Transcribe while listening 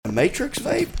Matrix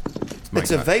vape?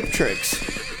 It's a vape tricks.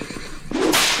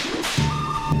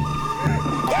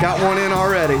 Got one in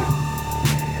already.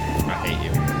 I hate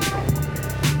you.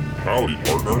 Howdy,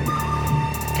 partner.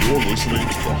 You're listening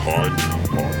to the High Noon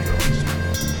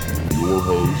Podcast. Your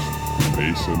host,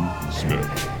 Mason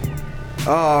Smith.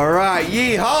 All right,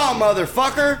 yeehaw,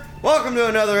 motherfucker. Welcome to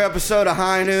another episode of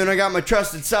High Noon. I got my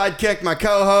trusted sidekick, my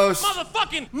co-host.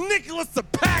 Motherfucking Nicholas the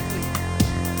Packley.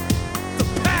 The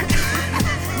Packley.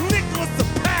 Nicholas the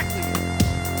Packley.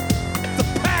 The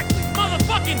Packley.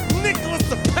 Motherfucking Nicholas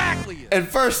the Packley. And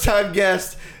first-time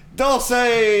guest,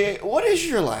 Dulce. What is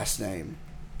your last name?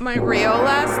 My real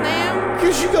last name?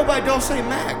 Because you go by Dulce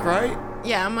Mac, right?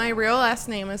 Yeah, my real last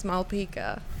name is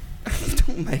Malpica.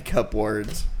 Don't make up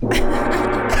words.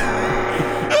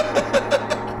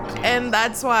 And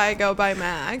that's why I go by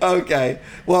Mac. Okay.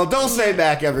 Well, Dulce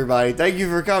Mac, everybody. Thank you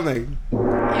for coming.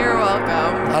 You're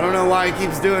welcome. I don't know why he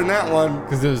keeps doing that one.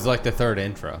 Because it was like the third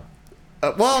intro.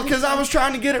 Well, because I was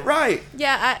trying to get it right.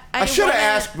 Yeah, I should have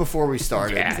asked before we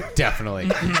started. Yeah, definitely.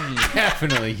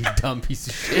 Definitely, you dumb piece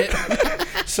of shit.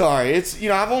 Sorry. It's,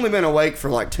 I've only been awake for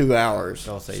like 2 hours.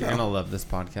 I'll say, you're going to love this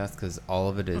podcast because all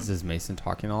of it is Mason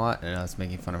talking a lot and us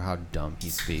making fun of how dumb he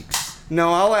speaks.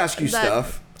 No, I'll ask you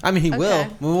stuff. I mean, he will.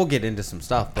 Okay. We'll get into some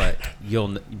stuff, but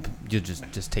you'll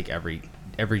just take every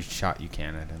shot you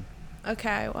can at him.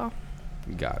 Okay, well,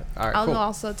 You got it. All right, I'll cool.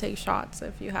 also take shots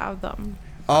if you have them.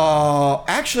 Oh,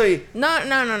 actually, No. I'm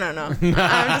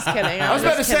just kidding. I was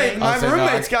about to say, my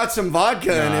roommate's got some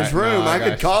vodka in his room. I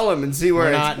could call him and see where We're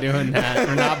it's... not doing that.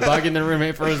 We're not bugging the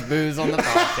roommate for his booze on the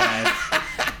podcast.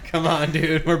 Come on,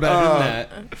 dude. We're better than that.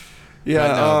 Yeah,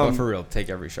 But no, but for real, take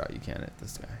every shot you can at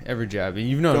this guy. Every jab. And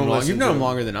you've known him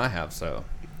longer than I have, so.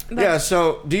 Yeah,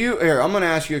 so here, I'm going to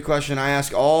ask you a question. I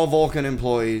ask all Vulcan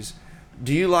employees.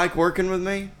 Do you like working with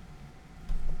me?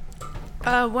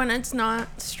 When it's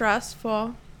not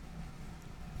stressful.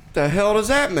 The hell does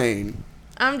that mean?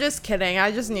 I'm just kidding. I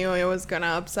just knew it was gonna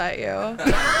upset you.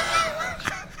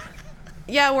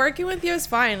 Yeah, working with you is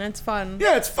fine. It's fun.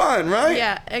 Yeah, it's fun, right?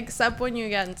 Yeah, except when you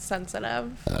get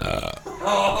sensitive.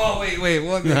 Wait.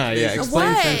 What? Yeah,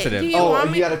 explain What? sensitive. Do you want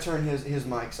you me- got to turn his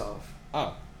mics off.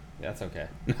 Oh, that's okay.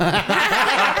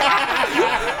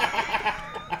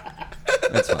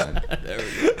 That's fine. There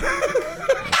we go.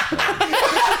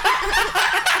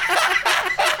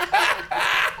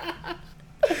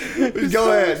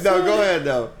 Go ahead. No, go ahead,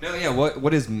 though. No, yeah.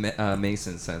 What is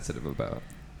Mason sensitive about?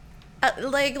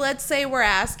 Like, let's say we're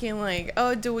asking, like,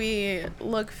 oh, do we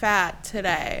look fat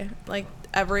today? Like,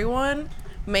 everyone,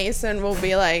 Mason will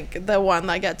be, like, the one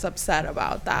that gets upset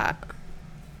about that.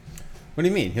 What do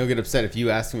you mean? He'll get upset if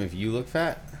you ask him if you look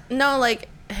fat? No, like,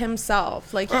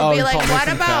 himself. Like, he'll Oh, be you like, call what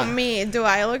Mason about fat? me? Do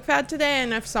I look fat today?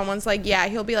 And if someone's like, yeah,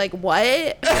 he'll be like, what?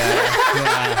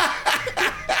 Yeah.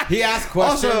 He asks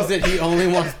questions Also- that he only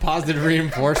wants positive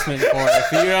reinforcement for.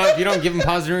 If you don't give him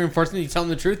positive reinforcement, you tell him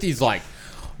the truth, he's like,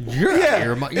 you're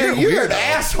You're an an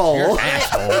asshole. You're an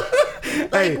asshole.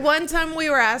 Like, one time we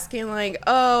were asking, like,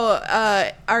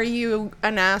 oh, are you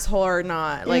an asshole or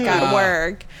not? Like, at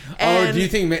work. And Do you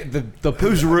think the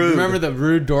Who's rude? Remember the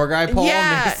rude door guy poll?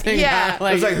 Yeah, yeah. It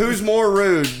was like, who's more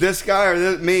rude, this guy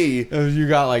or me? You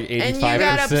got like 85%. And you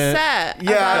got upset. Yeah,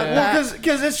 about that. well,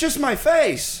 because it's just my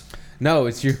face. No,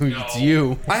 it's you. It's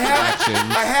you. I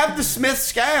have the Smith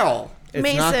scowl. It's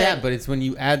Mason. not that, but it's when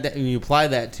you add that, when you apply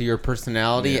that to your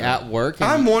personality at work. And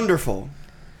I'm wonderful.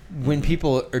 when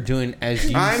people are doing as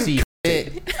you I'm see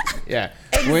fit. Yeah.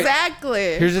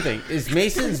 Exactly. Here's the thing: is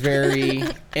Mason's very,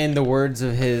 in the words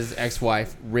of his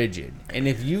ex-wife, rigid, and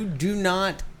if you do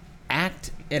not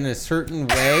act in a certain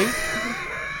way,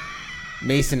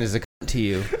 Mason is a cunt to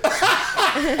you.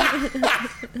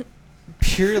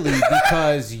 Purely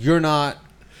because you're not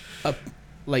you're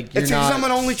It's because I'm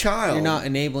an only child. You're not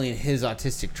enabling his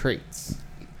autistic traits.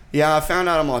 Yeah, I found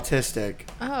out I'm autistic.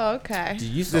 Oh, okay.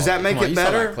 Does that make it you saw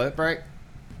better? that clip, right?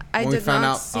 I When we did found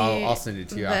not out, see I'll send it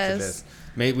to you after this.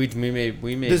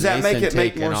 We made Does that Mason make it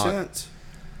make take more an sense?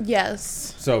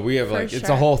 Yes. So we have For it's a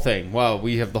sure. whole thing. Well,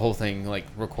 we have the whole thing like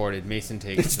recorded. Mason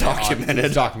takes It's documented.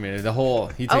 It's documented. The whole.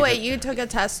 He Oh, takes wait, it- you took a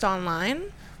test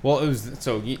online? Well, it was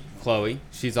Chloe.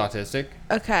 She's autistic.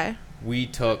 Okay. We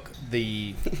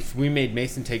made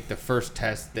Mason take the first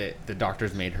test that the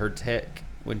doctors made her take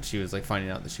when she was like finding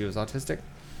out that she was autistic,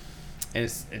 and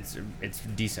it's a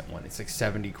decent one. It's like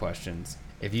 70 questions.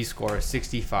 If you score a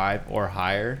 65 or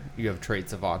higher, you have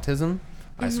traits of autism.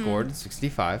 I scored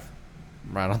 65,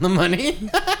 right on the money.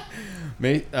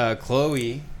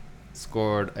 Chloe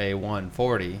scored a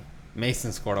 140.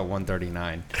 Mason scored a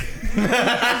 139.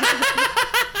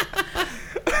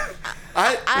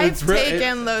 I've It's re-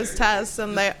 taken those tests,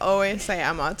 and they always say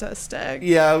I'm autistic.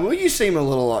 Yeah, well, you seem a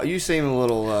little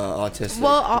autistic.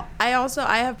 Well, I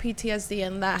have PTSD,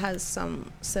 and that has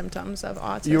some symptoms of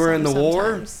autism. You were in the war?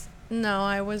 sometimes. No,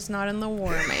 I was not in the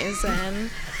war, Mason.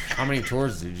 How many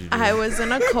tours did you do? I was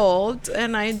in a cult,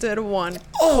 and I did one.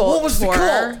 Oh, cult what was the tour.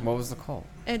 cult? What was the call?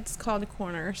 It's called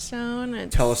Cornerstone.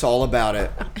 It's, Tell us all about it.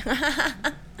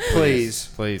 Please.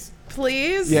 Please.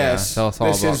 please. Yes. Tell us all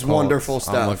This about is cults. wonderful I'm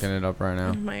stuff. looking it up right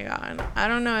Oh now. my god. I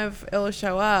don't know if it'll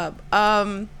show up.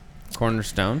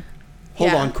 Cornerstone.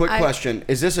 Hold Yeah, on, quick question.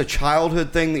 Is this a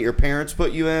childhood thing that your parents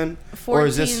put you in? 14, Or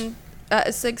is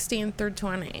this 16 through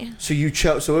 20. so you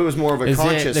chose so it was more of a Is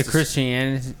conscious it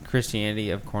the Christianity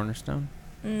of Cornerstone?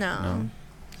 No.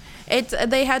 It's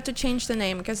they had to change the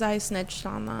name because I snitched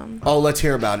on them. Oh, let's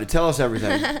hear about it. Tell us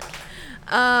everything.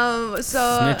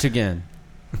 So Snitch again.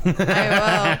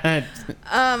 I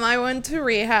will. I went to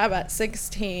rehab at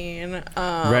 16.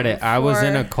 Reddit. I was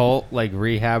in a for- cult like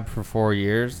rehab for 4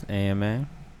 years. AMA.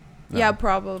 Yeah,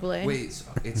 probably. Wait, so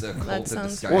it's a cult that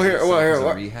sounds- disguises Well, here- itself as a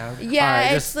what- rehab? Yeah, All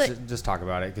right, it's like, just talk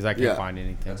about it because I can't Yeah. find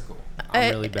anything. That's cool. I'm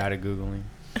really bad at googling.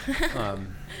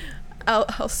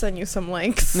 I'll send you some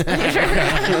links. Some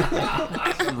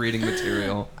reading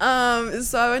material.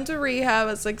 So I went to rehab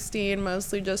at 16,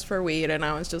 mostly just for weed, and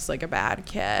I was just like a bad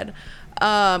kid.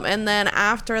 And then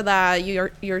after that,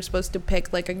 you're supposed to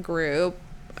pick like a group,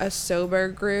 a sober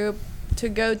group to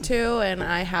go to, and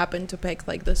I happened to pick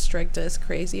like the strictest,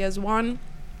 craziest one.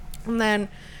 And then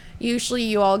usually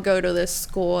you all go to this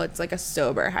school. It's like a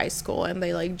sober high school, and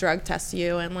they like drug test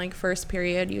you. And like first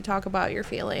period, you talk about your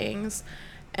feelings,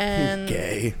 and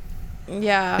Gay.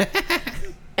 yeah.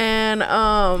 And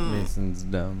Mason's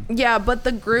dumb. yeah, but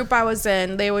the group I was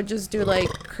in, they would just do like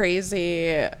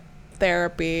crazy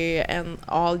therapy and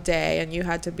all day, and you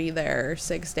had to be there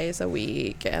 6 days a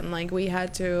week, and like we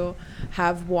had to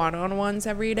have one-on-ones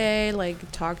every day,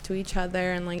 like talk to each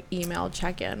other and like email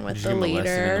check-in with Did the you get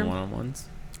molested in leader. the one-on-ones?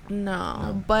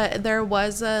 No, but there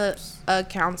was a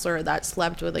counselor that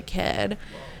slept with a kid,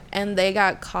 and they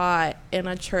got caught in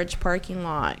a church parking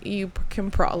lot. You can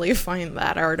probably find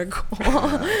that article.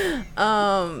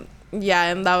 Yeah,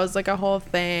 and that was like a whole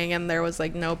thing, and there was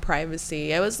like no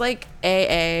privacy. It was like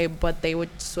AA, but they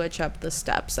would switch up the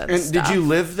steps and And stuff. did you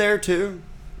live there too?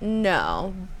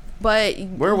 No, but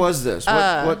Where was this?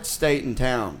 What state and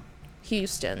town?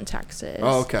 Houston, Texas.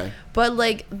 Oh, okay. But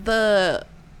like the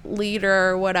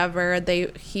leader or whatever,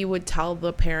 he would tell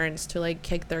the parents to like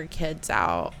kick their kids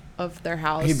out of their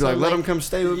house. He'd be So, like, let them come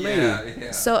stay with me. Yeah.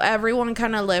 So everyone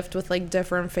kind of lived with like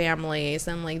different families,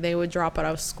 and like they would drop out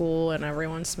of school, and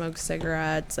everyone smoked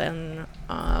cigarettes, and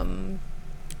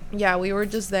yeah, we were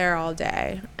just there all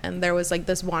day. And there was like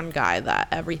this one guy that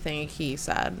everything he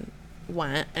said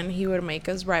went, and he would make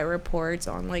us write reports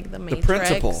on like the Matrix.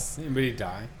 principal. Anybody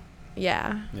die?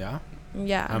 Yeah. Yeah.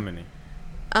 Yeah. How many?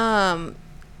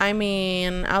 I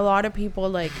mean, a lot of people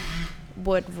like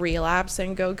would relapse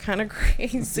and go kind of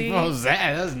crazy. What was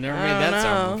that? That's never made I that don't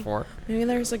sound know. before. Maybe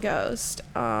there's a ghost.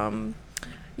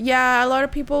 Yeah, a lot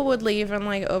of people would leave and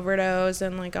like overdose,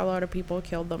 and like a lot of people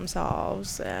killed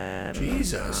themselves. And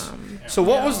Jesus. So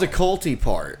what was the culty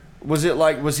part? Was it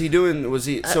like was he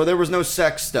so there was no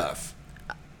sex stuff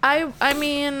I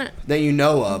mean, that you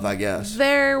know of, I guess.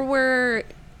 there were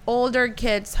older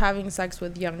kids having sex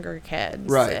with younger kids,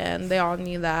 Right. And they all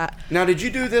knew that. Now, did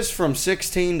you do this from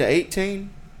 16 to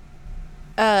 18?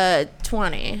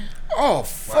 20. Oh,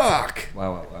 fuck.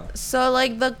 Wow. So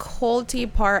like the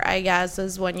culty part, I guess,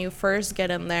 is when you first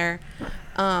get in there,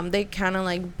 they kind of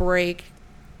like break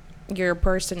your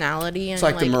personality and It's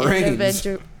like the Marines.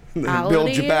 They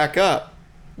build you back up.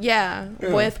 Yeah,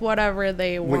 Yeah. with whatever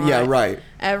they want. Yeah, right.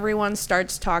 Everyone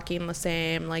starts talking the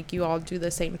same. Like you all do the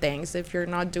same things. If you're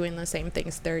not doing the same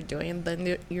things they're doing,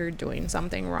 then you're doing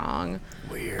something wrong.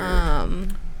 Weird.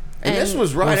 And And this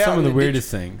was right What are out. some of the did- weirdest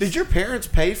things? Did your parents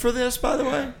pay for this, by the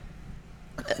way?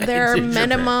 there are Did your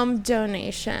minimum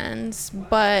donations,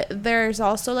 but there's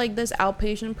also like this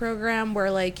outpatient program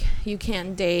where like you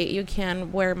can't date, you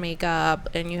can't wear makeup,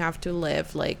 and you have to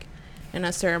live like in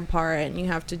a certain part, and you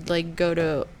have to like go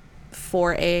to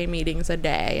 4 AA meetings a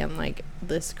day and like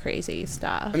this crazy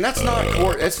stuff. And that's not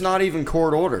court. It's not even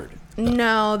court ordered.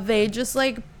 No, they just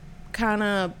like kind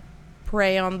of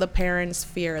prey on the parents'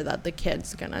 fear that the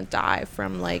kid's gonna die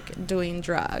from like doing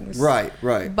drugs. Right.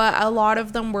 But a lot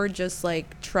of them were just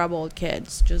like troubled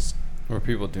kids. Just Were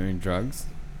people doing drugs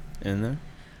in there?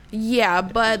 yeah,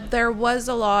 but there was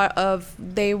a lot of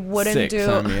they wouldn't Sick,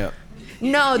 sign me do. up.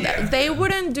 No, they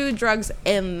wouldn't do drugs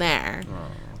in there.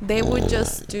 They would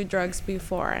just do drugs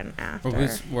before and after.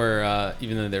 Where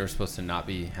even though they were supposed to not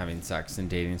be having sex and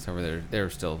dating and stuff, they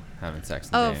were still having sex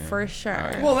and dating. For sure.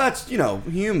 Right. Well, that's,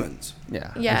 humans.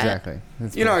 Yeah, Yeah. exactly.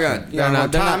 That's You're not bullshit.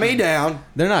 going to tie me down.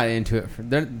 They're not into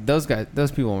it.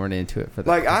 Those people weren't into it for the,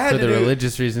 Like, I had for to the do-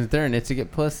 religious reasons. They're in it to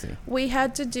get pussy. We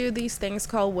had to do these things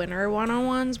called winter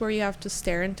one-on-ones where you have to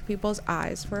stare into people's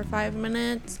eyes for 5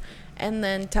 minutes and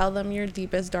then tell them your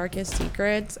deepest, darkest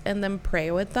secrets and then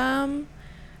pray with them.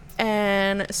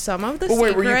 And some of the Well, wait,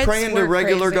 secrets were you praying to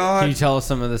regular crazy. God? Can you tell us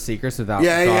some of the secrets without?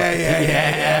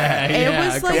 Yeah. It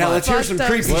was like Yeah, let's hear some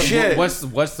fucked up creepy shit. What's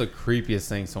the creepiest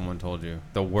thing someone told you?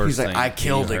 The worst He's like, thing. I that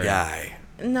killed you a heard? guy.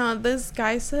 No, this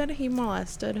guy said he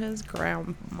molested his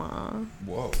grandma.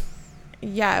 Whoa.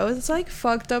 Yeah, it was like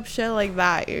fucked up shit like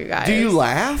that, you guys. Do you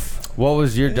laugh? What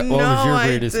was your No,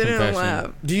 greatest I didn't confession? laugh.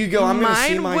 Do you go, I'm going to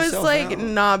see Mine was myself like out?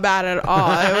 not bad at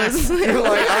all. It was You're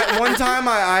like, one time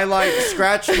I like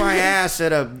scratched my ass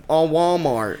at on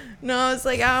Walmart. no, it's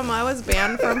like I was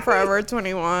banned from Forever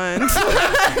 21.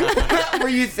 Were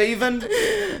you thieving?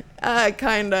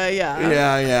 Kinda,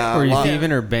 yeah. Yeah. Were you Well,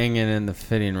 thieving or banging in the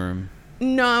fitting room?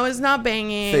 No, I was not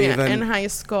banging Thieving. in high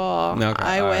school. Okay,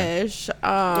 I alright. wish.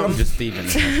 I'm just thieving.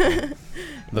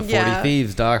 The 40 Yeah.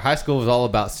 Thieves, dog. High school was all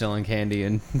about stealing candy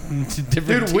and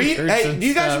different Dude, t-shirts hey, and do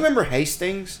you guys stuff. remember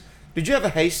Hastings? Did you have a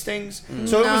Hastings?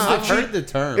 So it No. was the I've cheap, heard the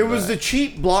term. It was but- the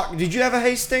cheap block. Did you have a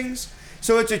Hastings?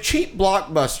 So it's a cheap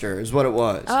Blockbuster is what it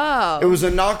was. Oh. It was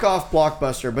a knockoff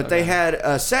Blockbuster, but they had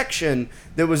a section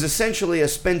that was essentially a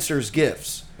Spencer's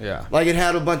Gifts. Yeah. Like it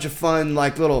had a bunch of fun,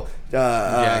 like little,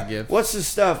 gifts. what's the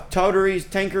stuff? Toteries,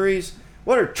 tankeries?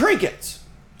 What are trinkets?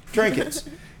 Trinkets.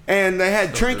 And they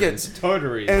had trinkets.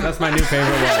 Toteries. And- That's my new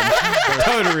favorite one.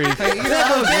 Toteries. Hey, you know,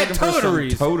 I was looking for some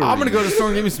toteries. I'm gonna go to the store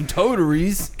and give me some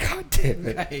toteries. God damn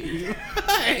it.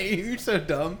 Hey, you're so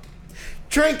dumb.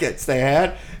 Trinkets they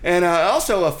had. And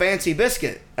also a fancy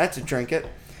biscuit. That's a trinket.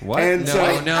 What? And no, so,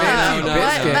 no, What?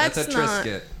 That's a That's not-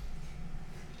 Trisket.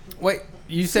 Wait,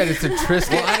 you said it's a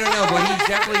Trisket. Well, I don't know, but he's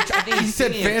definitely. I think He he's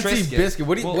said thinking of fancy Trisket. biscuit.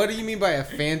 What Well, do you mean by a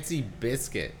fancy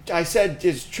biscuit? I said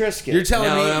it's Trisket. You're telling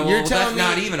me No, you're well, telling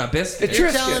that's me not even a biscuit. It's you're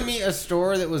Trisket. telling me a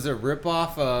store that was a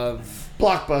ripoff of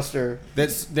Blockbuster.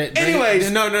 that.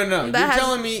 Anyways. no. That You're has-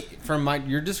 telling me from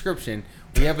your description,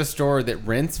 we have a store that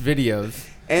rents videos,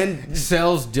 And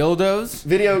sells dildos,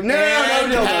 video. No,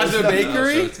 and no. has a no.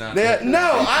 bakery? So it's not.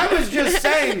 No, I was just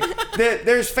saying that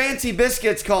there's fancy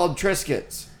biscuits called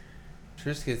Triscuits.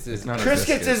 Triscuits is not a Triscuits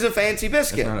biscuit. is a fancy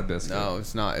biscuit. It's not a biscuit. No,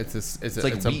 it's not. It's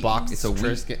like a wheat. box. It's a wheat.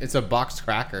 Triscuit. It's a boxed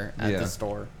cracker at Yeah. the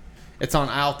store. It's on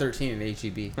aisle 13 at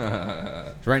HEB.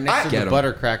 It's right next to Get the 'em.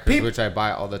 butter crackers, Peop- which I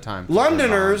buy all the time.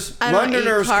 Londoners I don't eat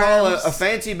call a carbs.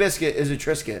 fancy biscuit is a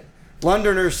Triscuit.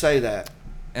 Londoners say that.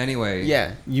 Anyway.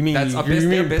 Yeah, you mean That's a you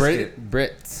mean biscuit.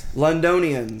 Brits?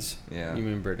 Londonians. Yeah. You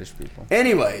mean British people?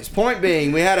 Anyways, point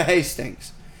being, we had a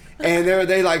Hastings, and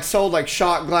they like sold like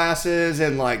shot glasses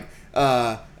and like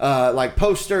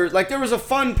posters. Like there was a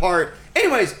fun part.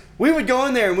 Anyways, we would go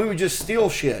in there and we would just steal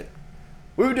shit.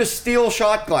 We would just steal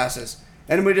shot glasses,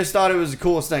 and we just thought it was the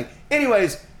coolest thing.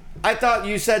 Anyways, I thought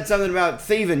you said something about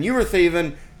thieving. You were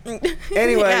thieving.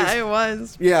 Anyways, Yeah, it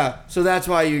was. yeah. So that's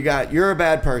why you're a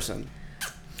bad person.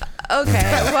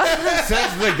 Okay. Well,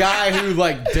 Says the guy who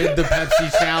like did the Pepsi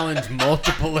challenge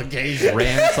multiple occasions.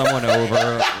 Ran someone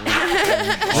over.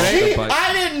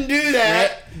 I didn't do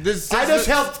that. I just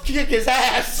helped kick his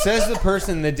ass. Says the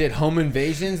person that did home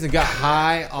invasions and got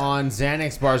high on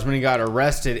Xanax bars when he got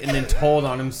arrested, and then told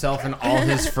on himself and all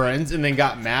his friends, and then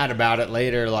got mad about it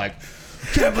later. Like,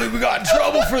 can't believe we got in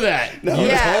trouble for that. You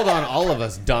Yeah. told on all of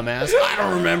us, dumbass. I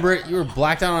don't remember it. You were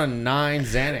blacked out on 9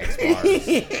 Xanax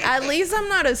bars. at least I'm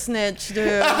not a snitch, dude.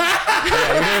 Yeah,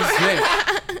 you're a snitch.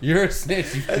 You're a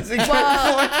snitch. That's a good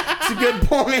point. It's a good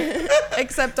point.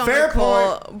 Except on Fair the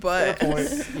cool, but You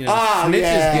know, snitches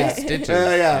yeah. get stitches.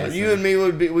 Yeah. Jason. You and me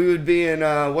would be in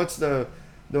what's the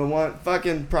one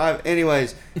fucking private.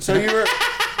 Anyways, so you were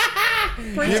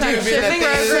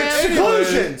protection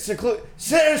program.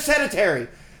 sedentary,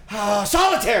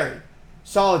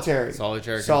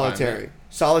 solitary,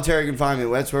 solitary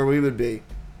confinement. That's where we would be.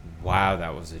 Wow,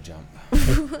 that was a jump.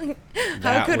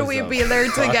 How could we be there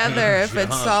together if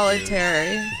it's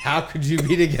solitary? How could you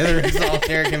be together in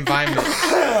solitary confinement?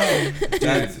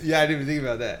 Yeah, I didn't even think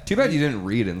about that. Too bad you didn't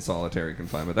read in solitary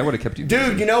confinement. That would have kept you. Dude,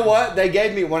 busy. you know what they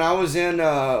gave me when I was in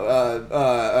That's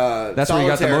where you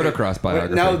got the solitary. motocross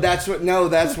biography.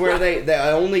 That's where they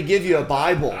only give you a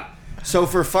Bible. So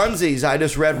for funsies, I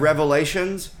just read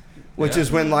Revelations, which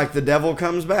is when like the devil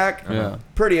comes back. Yeah.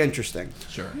 Pretty interesting.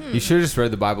 Sure. You should have just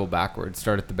read the Bible backwards.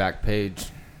 Start at the back page.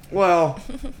 Well,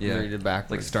 Yeah. Read it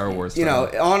backwards. Like Star Wars. you know,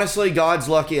 style. honestly, God's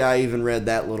lucky I even read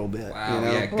that little bit. Wow. You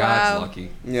know? Yeah. God's Wow. lucky.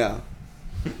 Yeah.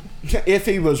 If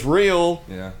he was real.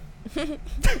 Yeah.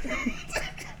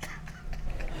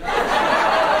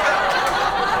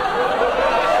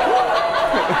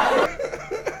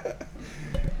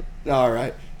 All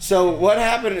right. So what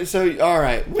happened? So all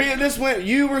right,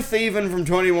 you were thieving from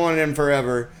 21 and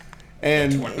Forever,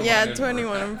 and Yeah,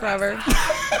 21 and Forever.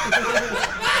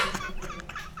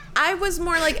 I was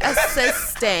more like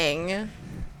assisting.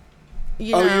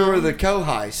 You know? you were the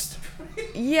co-heist.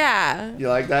 Yeah. You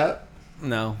like that?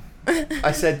 No,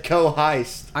 I said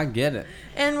co-heist. I get it.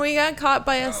 And we got caught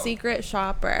by a secret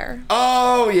shopper.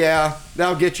 Oh yeah,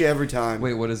 that'll get you every time.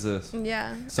 Wait, what is this?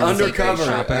 Yeah. So A secret undercover,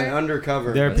 shopper.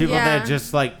 undercover. There are people Yeah. that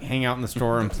just like hang out in the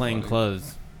store in plain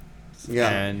clothes, yeah.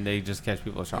 and they just catch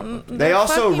people shopping. They They're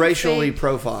also fucking racially fake.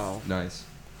 profile. Nice.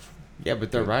 Yeah,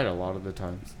 but they're right a lot of the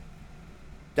times.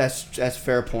 That's a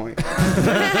fair point. They're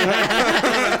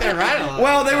right a lot.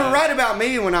 Well, they were right about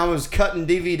me when I was cutting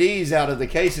DVDs out of the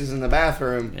cases in the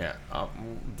bathroom. Yeah.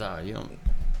 You don't.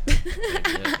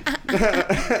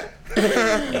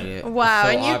 Wow,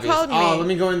 and you called me. Oh, let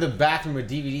me go in the bathroom with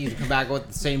DVDs and come back with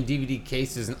the same DVD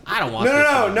cases, and I don't want.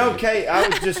 No, Kate. I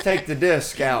would just take the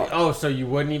disc out. Oh, so you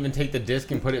wouldn't even take the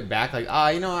disc and put it back? Like,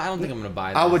 I don't think I'm gonna buy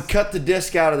this. I would cut the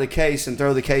disc out of the case and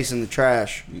throw the case in the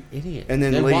trash. You idiot. And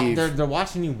then leave. They're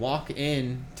watching you walk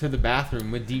in to the bathroom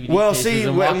with DVD Well, cases see,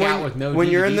 and walk out with no when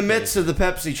you're in DVD the midst of the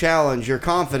Pepsi challenge, your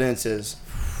confidence is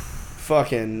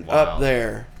fucking Wow. up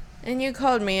there. And you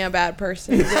called me a bad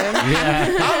person, dude.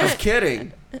 Yeah. I was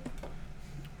kidding.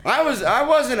 I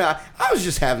was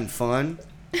just having fun.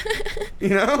 You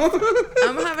know?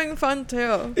 I'm having fun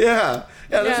too. Yeah.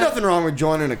 There's Yeah. nothing wrong with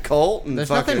joining a cult and There's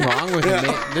fucking. nothing wrong with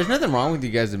Yeah. there's nothing wrong with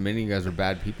you guys admitting you guys are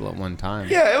bad people at one time.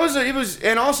 Yeah, it was,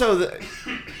 and also the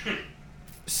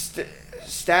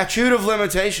statute of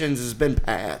limitations has been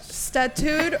passed.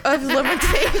 Statute of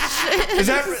limitation. Is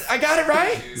that? I got it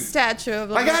right. Statute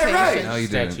of I got limitation. it right. No, you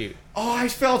didn't. Statute. Oh, I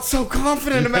felt so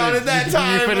confident about it that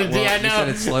time. You put it, Well, yeah, I you know. said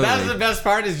it slowly. That was the best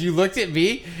part is you looked at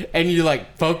me and you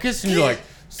like focused and you're like,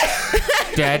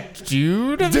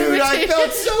 statute of Dude, I limitation.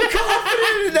 felt so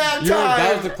confident in that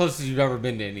That was the time. closest you've ever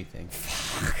been to anything.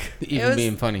 Even was-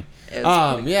 being funny. it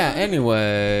was Yeah.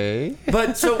 Anyway.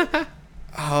 But so,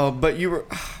 but you were.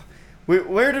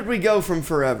 Where did we go from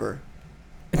Forever?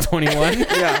 21.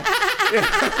 Yeah.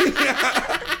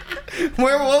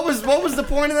 What was the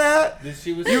point of that?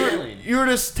 She was You were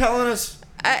just telling us.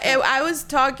 I was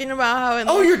talking about how in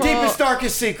Oh, the your quote, deepest,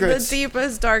 darkest the secrets.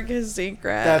 deepest, darkest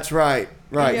secret. That's right.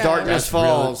 Right. Yeah. Darkness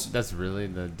Falls. That's really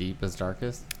the deepest,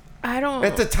 darkest. I don't.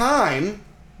 At the time,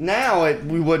 now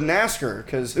we wouldn't ask her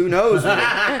because who knows? oh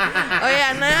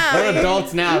yeah, now. They're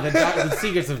adults now. The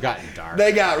secrets have gotten dark.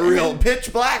 They got real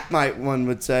pitch black, one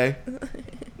would say.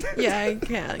 Yeah, I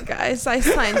can't, guys. I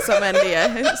signed some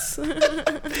NDAs.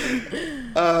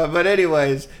 But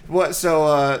anyways, what?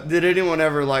 So did anyone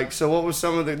ever like? So what was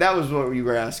some of the? That was what you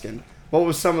were asking. What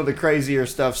was some of the crazier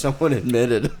stuff someone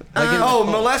admitted?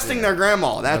 Molesting their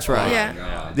grandma. That's right.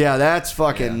 Yeah. Yeah, that's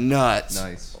fucking Yeah. nuts.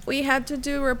 Nice. We had to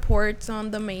do reports on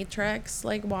The Matrix,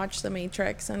 like watch The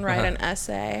Matrix and write an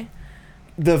essay.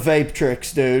 The vape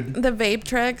tricks, dude. The vape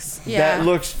tricks, yeah. That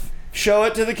looks. Show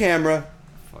it to the camera.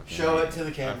 Fucking Show hate it to the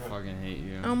you. camera. I fucking hate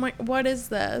you. Oh my, what is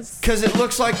this? Because it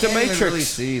looks like the Can't even really Matrix.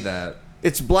 see that.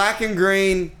 It's black and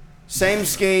green, same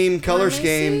scheme, color Let me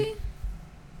scheme. see.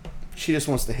 She just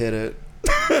wants to hit it.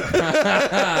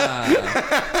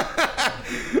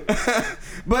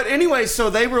 But anyway, so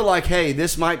they were like, "Hey,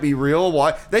 this might be real."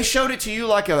 Why? They showed it to you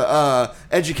like a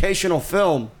educational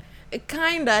film.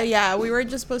 Kinda, yeah. We were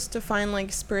just supposed to find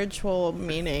like spiritual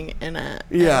meaning in it.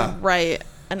 Yeah. And write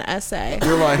an essay.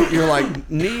 You're like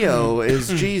Neo is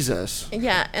Jesus.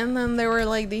 Yeah, and then there were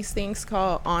like these things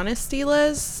called honesty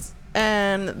lists.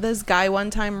 And this guy one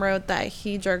time wrote that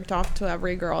he jerked off to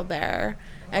every girl there,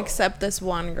 except this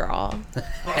one girl.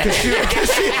 Because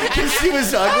she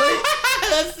was ugly.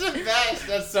 That's the best.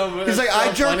 That's so. He's like,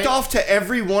 I jerked off to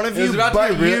every one of It was you about to but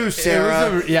be real- you, it was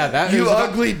Sarah. yeah, that You it was about-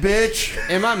 ugly bitch.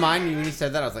 In my mind, when you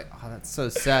said that, I was like, "Oh, that's so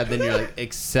sad." Then you're like,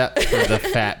 "Except for the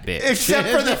fat bitch." Except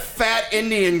for the fat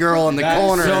Indian girl in the That's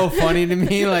corner. so funny to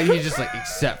me. Like you just like,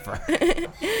 except for.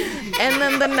 And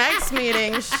then the next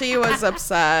meeting, she was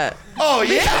upset. Oh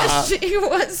yeah. She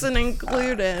wasn't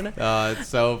included. Oh, it's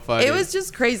so funny. It was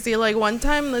just crazy. Like one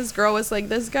time this girl was like,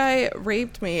 this guy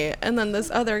raped me. And then this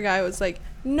other guy was like,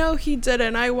 no, he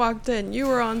didn't. I walked in. You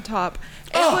were on top.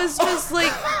 It was just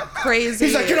like crazy.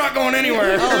 He's like, you're not going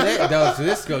anywhere. no, so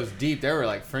this goes deep. There were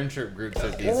like friendship groups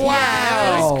at these. Wow.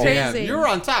 Yeah, it was Damn, crazy. you were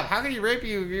on top. How could he rape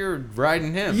you if you were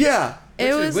riding him? Yeah.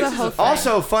 It was a whole thing.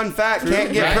 Also, fun fact,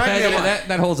 can't get pregnant.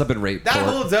 That holds up in rape That court.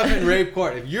 holds up in rape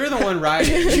court. If you're the one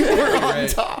riding, You're on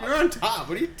top. You're on top.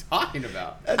 What are you talking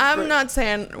about? I'm not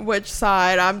saying which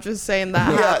side. I'm just saying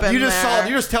that happened. You just there.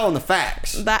 you're just telling the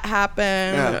facts. That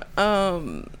happened.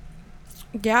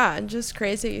 Yeah, just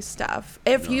crazy stuff.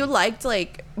 If you liked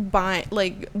like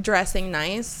dressing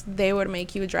nice, they would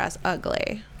make you dress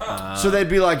ugly. So they'd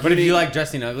be like, But if you like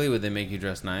dressing ugly, would they make you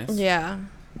dress nice? Yeah.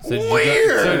 So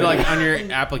Weird. So like on your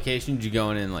application, did you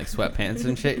go in like sweatpants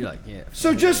and shit? You're like, yeah.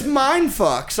 So just mind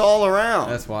fucks all around.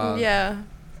 That's wild. Yeah.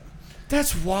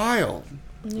 That's wild.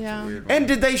 Yeah. And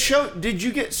did they show? Did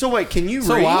you get? So wait, can you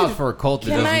So read? wild for a cult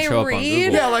that Can doesn't I show up on read?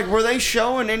 Google. Yeah, like were they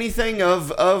showing anything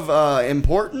of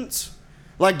importance?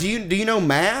 Like, do you know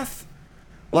math?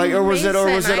 Like, or was it all?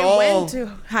 I went to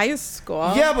high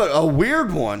school. Yeah, but a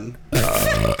weird one.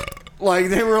 Like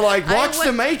they were like, watch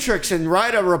The Matrix and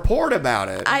write a report about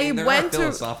it. I There went are to.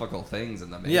 philosophical things in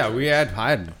the Matrix. Yeah, we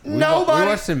Nobody-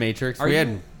 watched The Matrix. Are We you-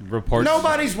 had reports.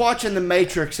 Nobody's watching The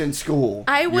Matrix in school.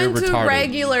 I went to retarded.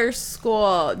 regular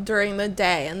school during the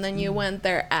day, and then you went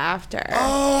there after.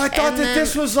 Oh, I thought And that then-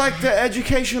 this was like the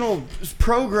educational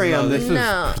program. No, that, this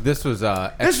No. was this was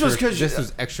This was 'cause this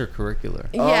was extracurricular.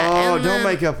 Yeah. oh, and don't then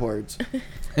make up words.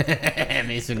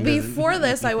 Mason doesn't- Before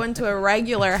this, I went to a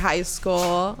regular high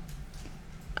school.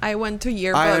 I went to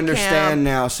yearbook I understand camp.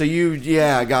 now. So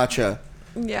yeah, gotcha.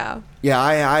 Yeah. Yeah,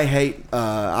 I hate.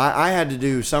 I had to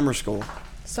do summer school.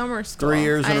 Summer school. 3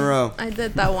 years in a row. I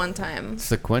did that one time.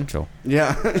 sequential.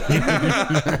 Yeah,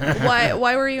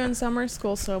 Why were you in summer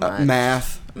school so much?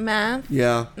 math. Math?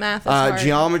 Yeah, Math is hard.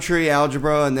 geometry,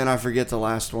 algebra, and then I forget the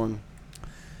last one.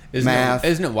 Math.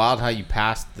 Isn't it wild how you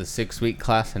passed the 6-week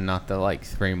class and not the like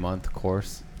 3-month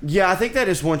course? Yeah, I think they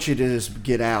just want you to just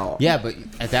get out. Yeah, but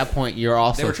at that point you're They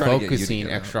also were trying to get you to focusing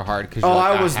get out. extra hard because. Oh,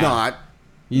 I was not.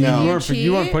 You, No. weren't, You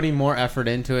you weren't cheat? putting more effort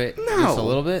into it. No. Just a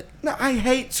little bit. No, I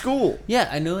hate school. Yeah,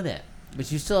 I know that, but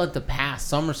you still had to pass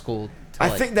summer school. To I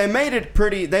like, think they made it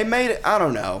pretty. They made it. I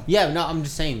don't know. Yeah, no, I'm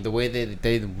just saying the way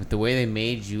they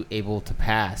made you able to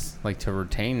pass, like to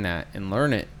retain that and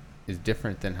learn it, is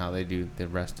different than how they do the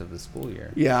rest of the school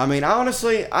year. Yeah, I mean,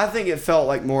 honestly, I think it felt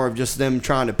like more of just them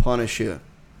trying to punish you.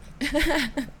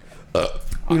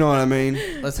 You know what I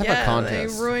mean? Let's have a Yeah,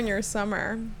 contest. they ruin your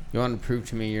summer. You want to prove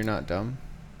to me you're not dumb?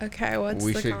 Okay, what's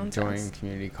We the should contest? join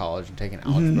community college and take an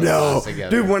algebra No, class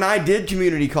together. dude. When I did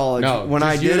community college, No, when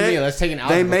I just you did and me, it, let's take an they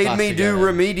algebra made class me do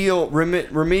together.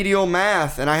 remedial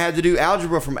math, and I had to do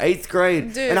algebra from 8th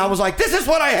grade. Dude. And I was like, "This is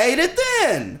what I hated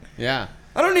then. Yeah,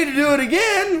 I don't need to do it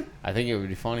again." I think it would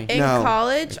be funny. In No.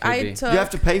 college, It could I be. took. You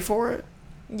have to pay for it.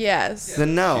 Yes.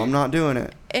 Then no, I'm not doing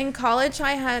it. In college,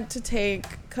 I had to take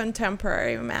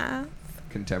contemporary math.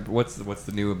 What's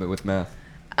the new bit with math?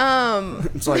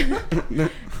 It's like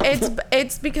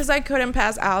It's because I couldn't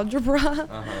pass algebra,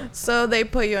 Uh-huh. so they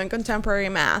put you in contemporary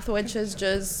math, which is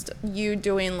just you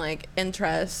doing like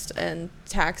interest and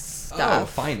tax stuff. Oh,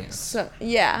 finance. So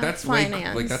yeah, That's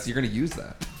finance. you're gonna use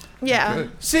that. Yeah,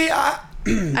 Good. see,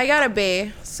 I got a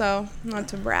B, so not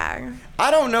to brag. I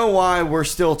don't know why we're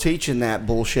still teaching that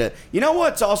bullshit. You know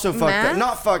what's also fucked up? Math?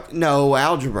 Not fuck. No,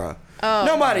 algebra. Oh.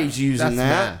 Nobody's using That's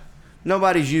that. math.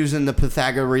 Nobody's using the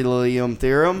Pythagorean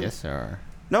theorem. Yes, sir.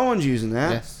 No one's using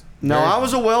that. Yes. No, Very- I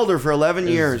was a welder for 11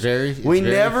 years. it's we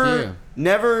very never,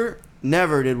 few.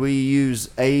 never did we use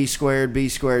A squared, B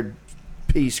squared,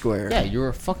 P squared. Yeah, you're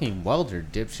a fucking welder,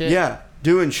 dipshit. Yeah,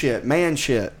 doing shit, man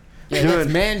shit. Yeah, that's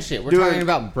man shit. We're talking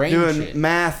about brain doing shit.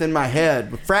 math in my head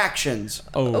with fractions.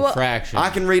 Oh, Well, fraction. I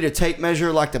can read a tape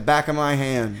measure like the back of my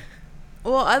hand.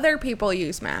 Well, other people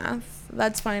use math.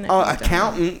 That's fine. if Oh, you don't.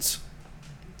 accountants.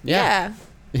 Yeah.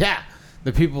 Yeah.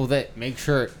 The people that make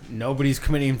sure nobody's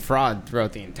committing fraud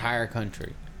throughout the entire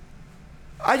country.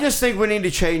 I just think we need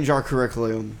to change our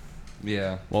curriculum.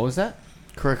 Yeah. What was that?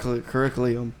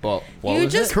 Curriculum. Well, what You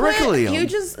was just it? Curriculum. you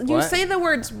What? say the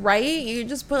words right. You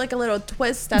just put like a little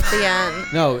twist at the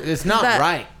end. No, it's not That-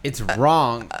 right. It's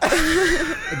wrong.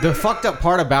 The fucked up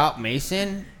part about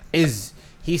Mason is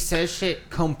he says shit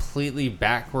completely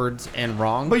backwards and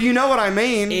wrong. But you know what I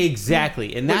mean.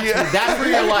 Exactly, and that's yeah. that's where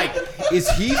you're like, is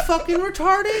he fucking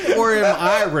retarded or am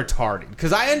I retarded?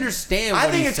 Because I understand. What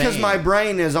I think he's it's because saying. my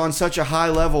brain is on such a high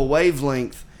level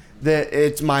wavelength that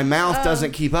it's my mouth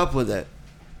doesn't keep up with it.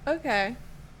 Okay,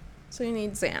 so you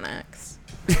need Xanax.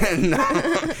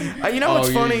 No. You know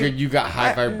what's funny? You got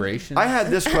high vibrations. I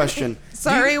had this question.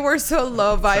 Sorry, we're so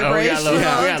low Oh, we vibrational,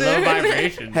 got low dude.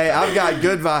 vibrations. Hey, I've got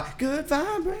good vibrations.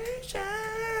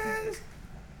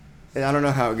 I don't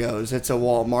know how it goes. It's a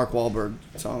Mark Wahlberg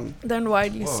song. Then why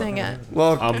do you sing it?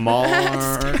 Well, A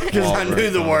Mark because I knew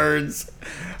the song. words.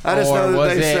 I just or know that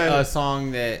was they it said. a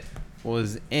song that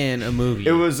was in a movie.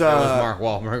 It was, that was Mark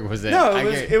Wahlberg was in. No, I it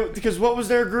was get- it because what was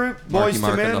their group? Marky Boys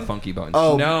Mark to Men. and the Funky Bunch.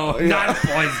 Oh, no, yeah. not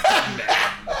Boys to Men.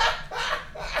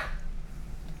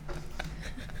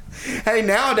 Hey,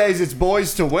 nowadays it's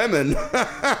Boys to Women.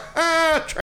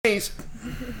 Trainees.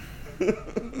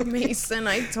 Mason,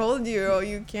 I told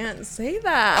you can't say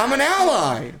that. I'm an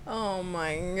ally. Oh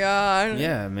my god.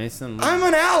 Yeah, Mason. I'm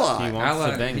an He ally.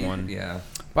 wants to bang one. Yeah.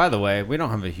 By the way, we don't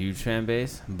have a huge fan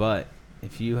base, but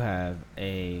if you have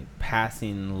a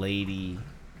passing lady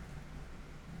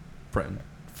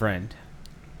friend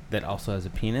that also has a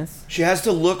penis, She has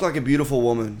to look like a beautiful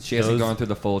woman. She hasn't Those- gone through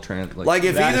the full trans. Like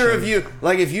if That either should- of you,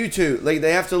 like if you two, like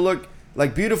they have to look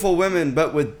like beautiful women,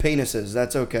 but with penises.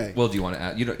 That's okay. Well, do you want to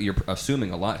add? You're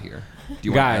assuming a lot here. Do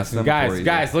you want to ask them before you-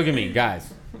 guys, look at me,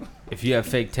 guys. If you have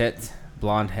fake tits,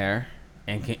 blonde hair,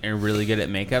 and are really good at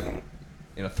makeup,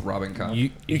 in a throbbing cup? You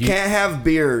can't have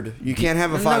beard. You can't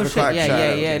have a no 5 shit, o'clock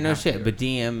shadow. yeah, no have shit. to. But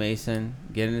DM Mason,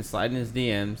 get in, slide in his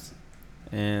DMs,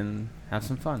 and have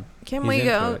some fun. Can He's we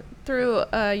into go it. through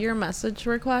your message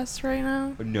requests right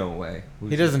now? No way.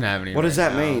 He doesn't have any. What does right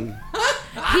that now. mean?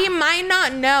 He might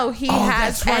not know he Oh,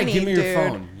 has that's right. any, Give me your dude.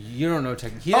 phone. You don't know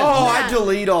tech. He Oh, doesn't- I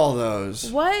delete all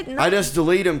those. What? No. I just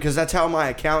delete them because that's how my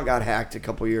account got hacked a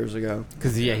couple years ago.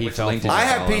 Because he Which fell link for did it. I you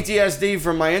have follow? PTSD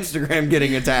from my Instagram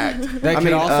getting attacked. That I could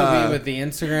mean, also be with the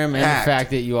Instagram and hacked. the fact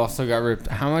that you also got ripped.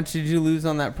 How much did you lose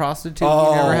on that prostitute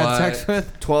Oh, you never had what? sex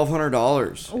with?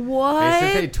 $1,200. What?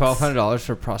 Mason paid $1,200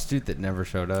 for a prostitute that never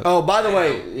showed up. Oh, by the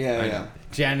way, I yeah. know.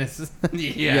 Janice.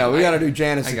 Yeah, we got to do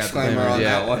Janice I got the exclaimer memory, on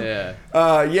yeah, that one.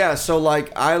 Yeah. Yeah, so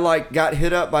like I like got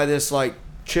hit up by this like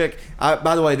chick.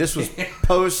 By the way, this was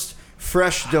post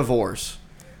fresh divorce.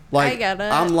 Like I get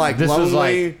it. I'm like This was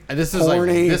lonely, like. This was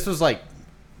horny. like. This was like.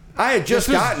 I had just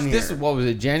this was, gotten here. This what was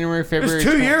it? January, it February. was 2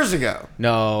 20 years ago.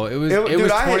 No, it was. It- It, dude,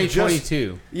 was I had just-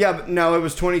 2022. Yeah, but no, it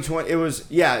was 2020. It was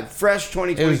fresh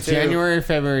 2022. It was January,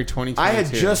 February 2022. I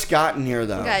had just gotten here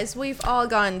though. Guys, we've all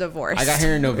gotten divorced. I got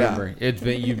here in November.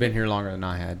 You've been here longer than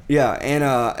I had. Yeah,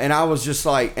 and I was just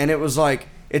like, and it was like,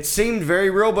 it seemed very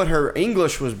real, but her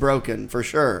English was broken for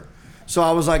sure. So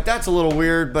I was like, that's a little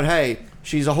weird, but hey,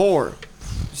 she's a whore.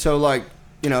 So like,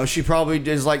 you know, she probably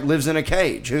is like lives in a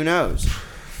cage. Who knows?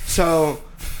 So,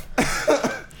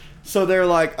 so they're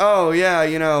like, oh yeah,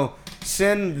 you know,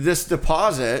 send this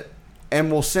deposit, and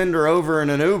we'll send her over in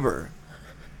an Uber.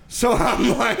 So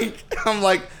I'm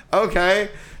like, okay.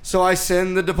 So I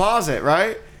send the deposit,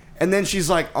 right? And then she's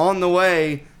like, on the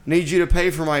way, need you to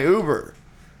pay for my Uber.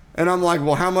 And I'm like,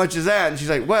 well, how much is that? And she's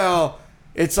like, well,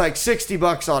 it's like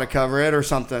 $60 ought to cover it or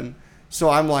something. So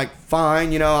I'm like,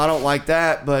 fine, you know, I don't like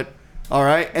that, but all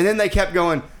right. And then they kept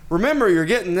going, remember, you're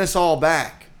getting this all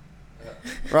back.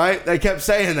 Right? They kept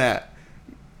saying that.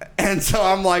 And so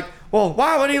I'm like, well,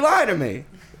 why would he lie to me?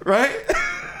 Right?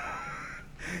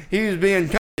 He was being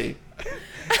cunty.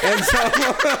 And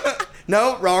so,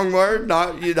 no, wrong word,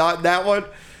 not that one.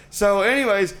 So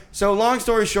anyways, so long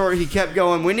story short, he kept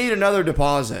going, we need another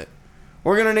deposit.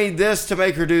 We're going to need this to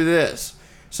make her do this.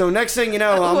 So next thing you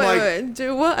know, I'm wait,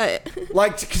 do what?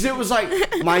 because it was like,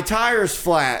 my tire's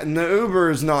flat and the Uber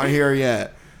is not here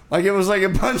yet. Like, it was like a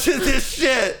bunch of this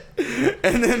shit.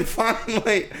 And then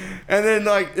finally, and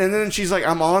then she's like,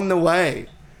 I'm on the way,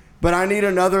 but I need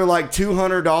another like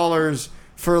 $200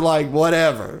 for like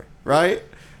whatever, right?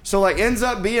 So like ends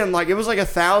up being like, it was like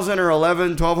 $1,000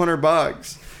 or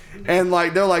 $1,200. And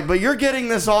like, they're like, but you're getting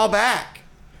this all back.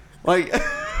 Like,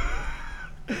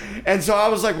 and so I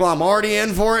was like, well, I'm already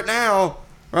in for it now,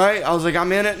 right? I was like,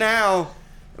 I'm in it now.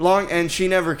 And she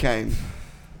never came.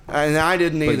 And I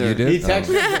didn't either. you did? He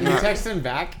texted him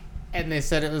back, and they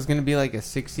said it was going to be like a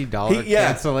 $60 Yeah.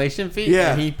 cancellation fee,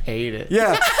 Yeah. and he paid it.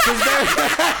 Yeah. 'Cause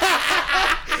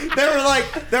they were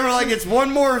like, it's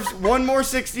one more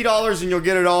 $60 and you'll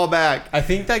get it all back. I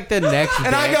think like the next day.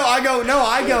 And I go,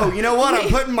 you know what? I'm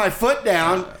putting my foot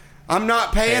down. I'm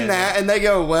not paying that. And they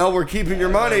go, well, we're keeping your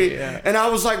money. Yeah. And I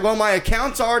was like, well, my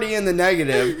account's already in the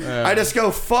negative. I just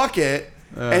go, fuck it.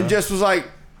 And just was like,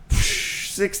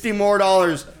 $60 more.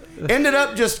 Ended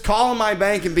up just calling my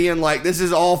bank and being like, this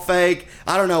is all fake.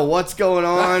 I don't know what's going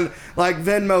on. Like,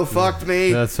 Venmo fucked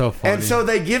me. That's so funny. And so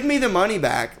they give me the money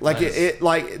back. Like, Nice.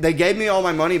 like they gave me all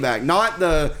my money back. Not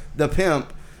the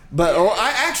pimp. But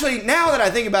I actually, now that I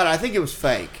think about it, I think it was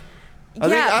fake. I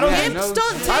don't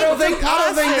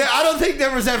think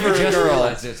there was ever a Just girl.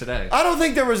 realized it today. I don't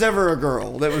think there was ever a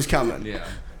girl that was coming. Yeah.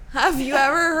 Have you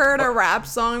ever heard a rap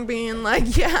song being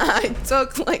like, yeah, I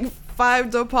took like 5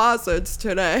 deposits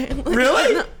today?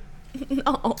 Really?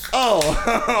 No.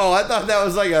 Oh, I thought that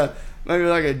was like Maybe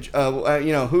like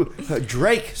a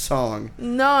Drake song.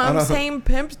 No, I'm saying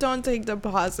pimps don't take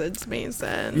deposits,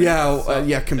 Mason.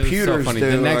 Yeah, computers It was so funny.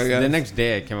 do. The next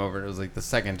day I came over, and it was like the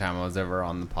second time I was ever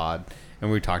on the pod,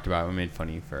 and we talked about it. We made fun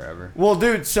of you forever. Well,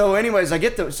 dude. So, anyways,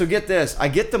 get this. I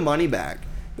get the money back.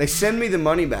 They send me the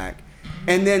money back,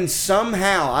 and then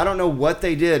somehow I don't know what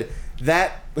they did.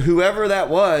 That whoever that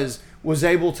was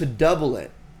able to double it.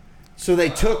 So they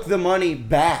took the money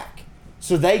back.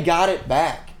 So they got it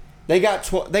back. They got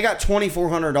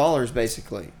 $2,400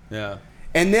 basically. Yeah.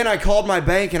 And then I called my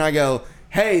bank and I go,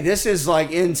 "Hey, this is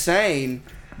like insane."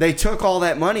 They took all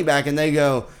that money back and they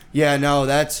go, "Yeah, no,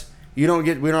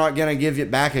 we're not gonna give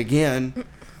it back again."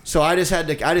 So I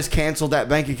just canceled that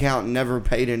bank account and never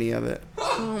paid any of it.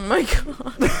 Oh my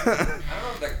god. I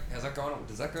don't know if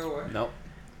does that go away? Nope.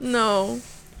 No.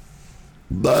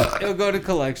 It'll go to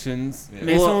collections. Yeah.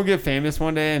 Mason will get famous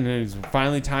one day, and it's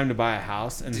finally time to buy a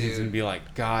house, and he's Dude. gonna be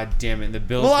like, "God damn it!" The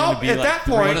bill's Well, gonna be at like that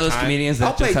three point- One of those times- comedians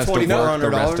I'll that just pay has to work the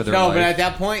 $2,400. rest of their No, life. but at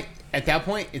that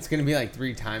point, it's gonna be like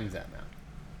 3 times that amount.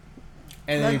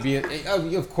 And then you'd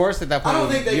be, of course, at that point, I don't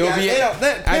think they you'll got- be they don't-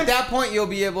 that- at that point you'll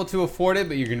be able to afford it,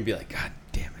 but you're gonna be like, "God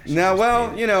damn it!" I should've Now, just well,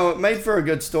 paid it." it made for a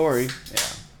good story. Yeah.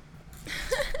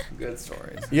 Good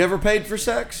stories. You ever paid for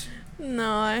sex?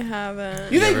 No, I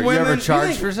haven't. You think you women ever charge you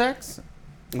think, for sex?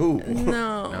 Ooh.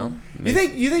 No. No. You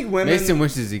think women? Mason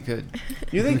wishes he could.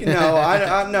 You think no?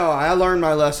 I learned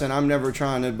my lesson. I'm never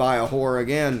trying to buy a whore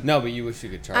again. No, but you wish you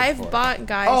could charge. I've for it. bought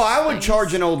guys. Oh, I would things.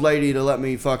 charge an old lady to let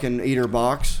me fucking eat her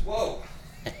box. Whoa.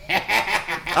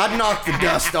 I'd knock the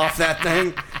dust off that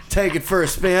thing, take it for a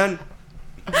spin.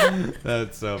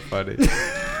 That's so funny.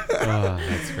 Oh,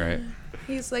 that's great.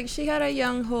 He's like, she had a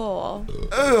young hole.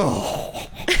 Ugh.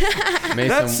 Mason,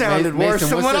 That sounded worse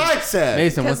than what's what the- I said.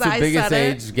 Mason, what's 'Cause the I biggest said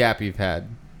it. age gap you've had?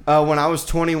 When I was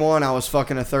 21, I was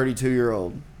fucking a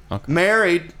 32-year-old. Okay.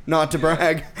 Married, not to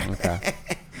brag. Okay.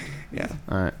 Yeah.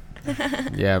 All right.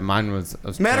 Yeah, mine was. I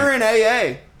was Met her in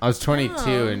AA. I was 22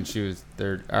 Oh. and she was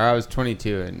third. Or I was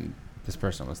 22 and this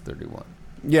person was 31.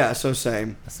 Yeah, so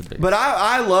same. That's the biggest. But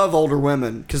I love older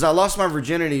women because I lost my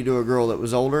virginity to a girl that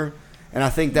was older, and I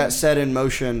think that set in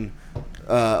motion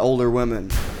older women.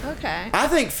 Okay. I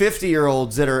think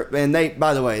 50-year-olds that are, and they,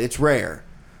 by the way, it's rare,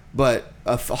 but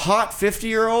a hot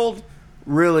 50-year-old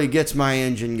really gets my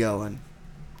engine going.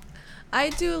 I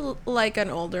do like an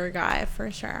older guy for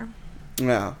sure.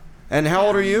 Yeah. And how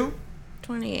old are you?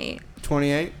 28.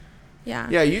 28? Yeah.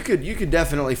 Yeah, you could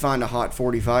definitely find a hot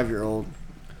 45-year-old.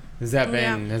 has that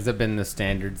Yeah. been the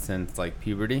standard since like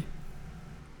puberty?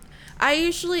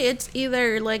 It's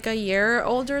either like a year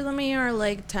older than me or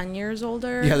like 10 years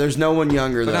older. Yeah, there's no one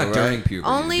younger But though, not right? during puberty.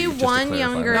 Only just to one clarify.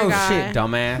 younger No guy. shit,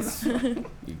 dumbass. You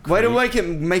Way to creep.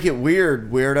 make it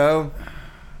weird, weirdo.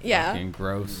 Yeah. Fucking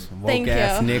gross. Thank Woke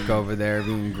ass you. Nick over there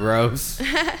being gross.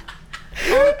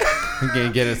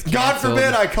 Gonna get us God canceled.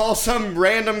 forbid I call some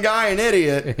random guy an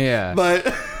idiot. Yeah. But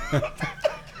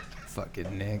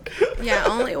Fucking Nick. Yeah,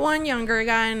 only one younger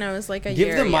guy and I was like a Give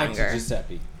year the mic younger. to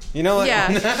Giuseppe. You know what? Yeah,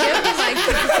 give the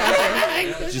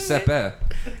mic to Giuseppe.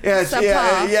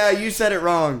 Giuseppe. yeah, you said it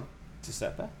wrong.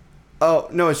 Giuseppe. Oh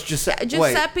no, it's Giuseppe.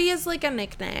 Wait, Giuseppe is like a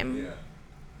nickname.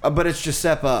 but it's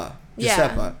Giuseppe. Yeah.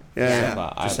 Giuseppe. Yeah. Giuseppe,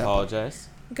 I Giuseppe. apologize,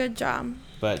 Good job.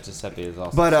 but Giuseppe is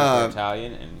also But, super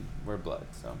Italian and we're blood,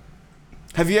 so.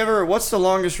 Have you ever? What's the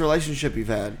longest relationship you've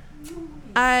had?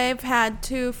 I've had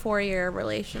 2 4-year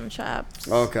relationships.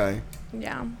 Okay.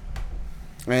 Yeah.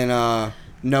 And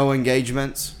no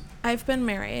engagements. I've been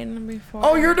married before.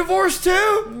 Oh, you're divorced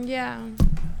too? Yeah.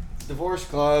 Divorce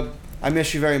club. I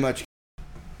miss you very much.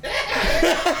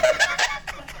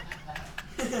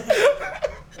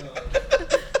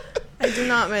 I do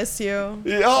not miss you.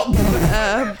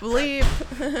 Oh.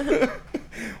 Bleep.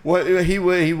 What he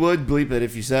would bleep it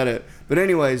if you said it. But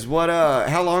anyways, what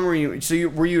how long were you? So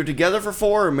were you together for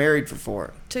 4 or married for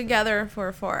 4? Together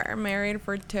for 4, married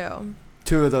for 2.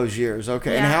 2 of those years.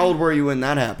 Okay. And Yeah. how old were you when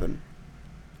that happened?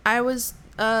 I was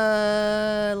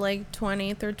like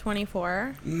 20 through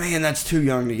 24. Man, that's too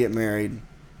young to get married.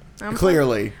 I'm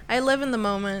Clearly. I live in the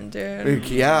moment, dude.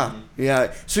 Yeah.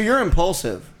 Yeah. So you're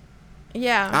impulsive.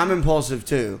 Yeah. I'm impulsive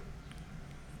too.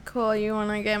 Cool. You want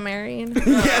to get married?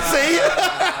 Yeah, see?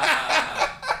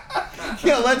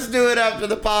 Yeah, let's do it after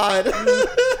the pod.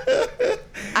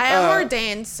 I am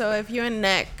ordained, so if you and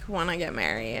Nick want to get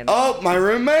married, Oh, my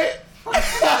roommate?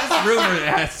 This rumor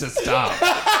has to stop.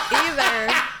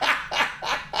 either.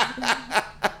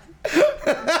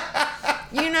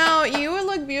 You know, you would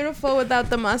look beautiful without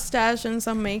the mustache and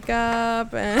some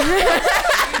makeup. And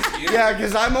Yeah,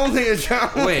 because I'm only a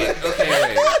child. Wait.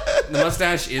 The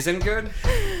mustache isn't good?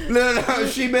 No,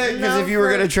 she meant because No, if you were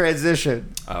for- gonna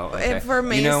transition. Oh, okay. For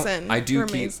Mason. I do for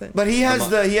keep. Mason. But he has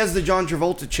the John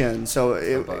Travolta chin,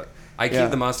 so But I keep yeah.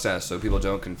 the mustache so people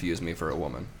don't confuse me for a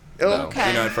woman. Oh. Okay.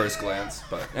 You know, at first glance.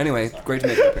 But anyway, great to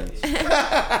make an appearance.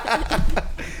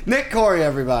 Nick Corey,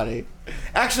 everybody.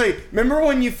 Actually, remember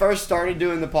when you first started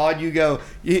doing the pod? You go,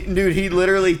 dude. He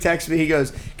literally texted me. He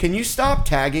goes, "Can you stop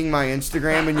tagging my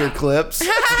Instagram in your clips?"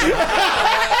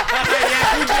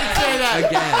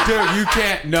 Again. Dude, you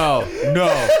can't. No.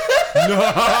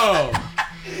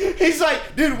 He's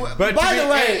like, dude. But by the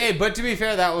way, hey, but to be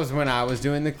fair, that was when I was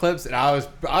doing the clips, and I was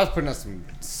putting up some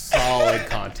solid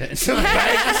content, some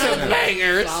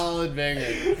bangers, solid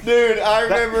bangers. dude, I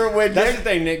remember when That's Nick. the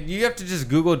thing, Nick. You have to just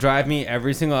Google Drive me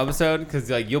every single episode because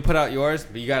like you'll put out yours,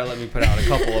 but you gotta let me put out a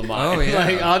couple of mine. Oh, yeah.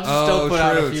 Like I'll just still put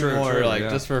out a few true, more, like yeah.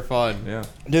 just for fun. Yeah.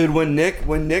 Dude, when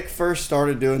Nick first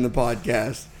started doing the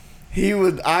podcast, we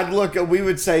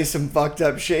would say some fucked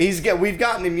up shit. We've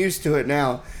gotten him used to it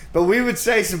now, but we would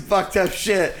say some fucked up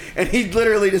shit, and he'd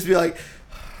literally just be like,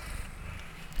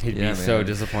 He'd Yeah, be so man.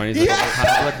 disappointed. He's like,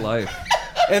 Public life.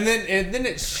 and then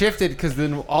it shifted because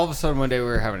then all of a sudden one day we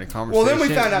were having a well, conversation. then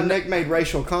we found out Nick made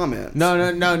racial comments.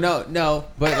 No.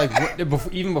 But like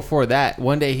even before that,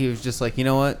 one day he was just like, you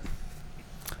know what?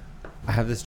 I have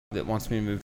this that wants me to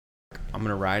move. I'm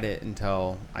gonna ride it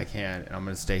until I can, and I'm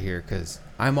gonna stay here because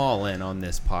I'm all in on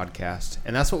this podcast,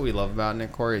 and that's what we love about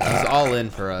Nick Corey. Is he's all in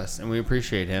for us, and we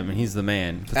appreciate him, and he's the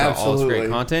man. Puts out all this Absolutely. great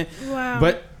content. Wow.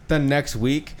 But the next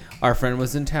week, our friend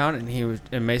was in town,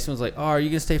 and Mason was like, "Oh, are you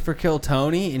gonna stay for Kill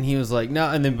Tony?" And he was like, "No."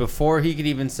 And then before he could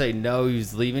even say no, he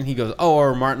was leaving. He goes, "Oh,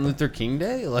 or Martin Luther King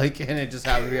Day?" Like, and it just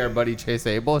happened to be our buddy Chase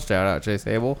Abel. Shout out Chase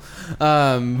Abel.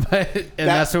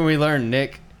 That's when we learned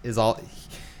Nick is all.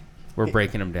 We're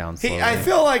breaking him down slowly. I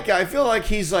feel like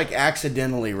he's like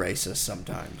accidentally racist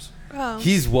sometimes Oh.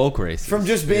 He's woke racist. from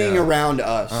just being around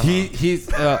us. He's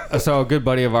so a good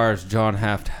buddy of ours, John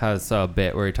Haft, has a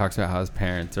bit where he talks about how his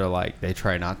parents are like they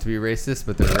try not to be racist,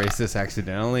 but they're racist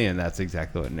accidentally, and that's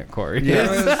exactly what Nick Corey is.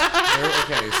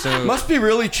 Okay, so Must be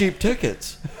really cheap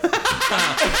tickets.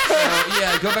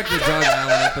 yeah, go back to the Doug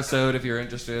Allen episode if you're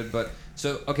interested. But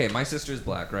so okay, my sister's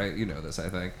black, right? You know this, I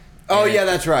think. Oh, yeah,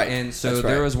 that's right. And so That's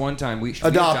there right. was one time we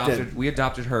Adopted.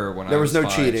 adopted her when There I was was no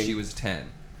 5, cheating. She was 10.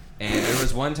 And there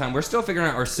was one time we're still figuring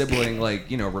out our sibling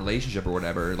relationship or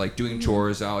whatever, like doing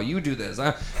chores. Oh, you do this.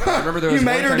 I remember there was You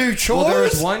made one her time, do chores? Well,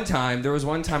 there was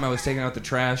one time I was taking out the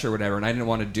trash or whatever, and I didn't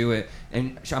want to do it.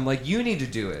 And I'm like, you need to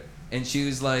do it. And she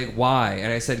was like, why?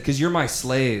 And I said, because you're my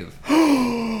slave.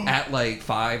 At like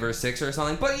 5 or 6 or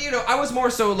something. But I was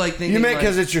more so like thinking. You meant like,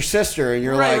 because it's your sister, and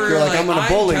you're right, like, I'm going to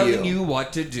bully telling you. you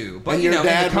what to do. But And you your know,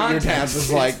 dad, in the context, your dad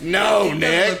was like, no, it doesn't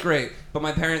Nick. look great. But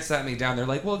my parents sat me down. They're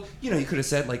like, well, you could have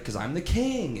said like, because I'm the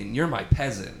king and you're my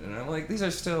peasant. And I'm like, these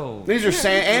are still. These are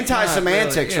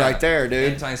anti-semantics really- right there,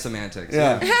 dude. Anti-semantics.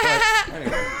 Yeah. But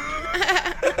anyway.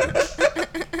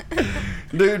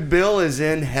 Dude, Bill is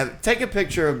in heaven. Take a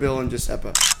picture of Bill and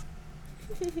Giuseppe.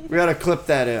 We got to clip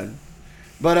that in.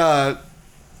 But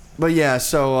yeah,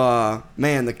 so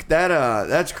man,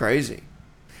 that's crazy.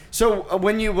 So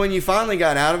when you finally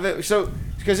got out of it, so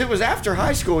because it was after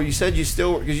high school, you said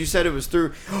because you said it was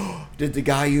through. Did the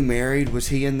guy you married, was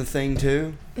he in the thing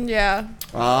too? Yeah.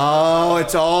 Oh,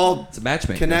 it's It's a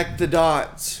matchmaker. connect the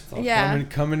dots. Yeah.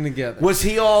 coming together. Was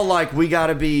he all like, we got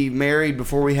to be married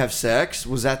before we have sex?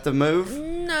 Was that the move?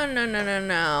 No.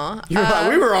 You were like,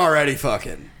 we were already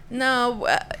fucking. No,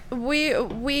 we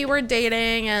were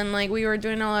dating and like we were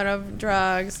doing a lot of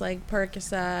drugs like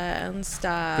Percocet and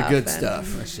stuff. The good and,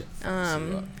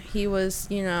 stuff. He was,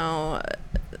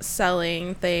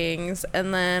 selling things,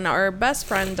 and then our best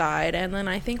friend died, and then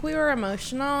I think we were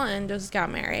emotional and just got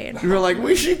married. You were like,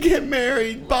 we should get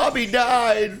married. Bobby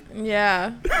died.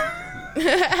 Yeah.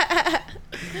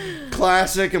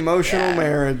 Classic emotional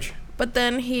marriage. But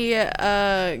then he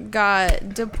got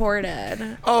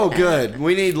deported. Oh, good.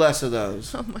 We need less of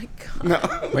those. Oh my god.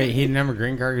 No. Wait, he didn't have a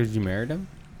green card because you married him?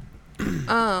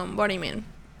 What do you mean?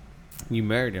 You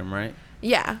married him, right?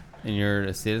 Yeah. And you're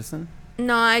a citizen?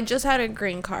 No, I just had a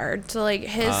green card. So like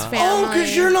his family. Oh,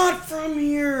 because you're not from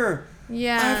here.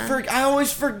 Yeah. I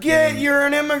always forget you're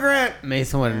an immigrant.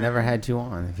 Mason would have never had you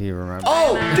on if you remember.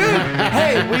 Oh, dude.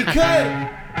 Hey, we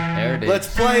could. Heritage.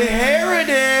 Let's play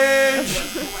Heritage.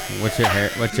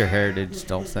 What's your heritage,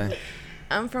 Dulce?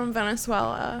 I'm from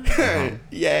Venezuela.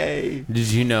 Yay.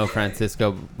 Did you know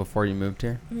Francisco before you moved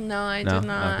here? No, I No? did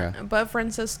not. Okay. But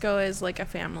Francisco is like a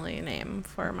family name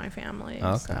for my family.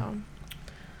 Okay. So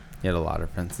You had a lot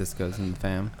of Franciscos in the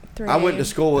fam. 3. I went to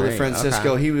school with a Great,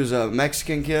 Francisco. okay. He was a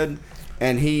Mexican kid,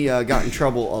 and he got in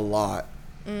trouble a lot.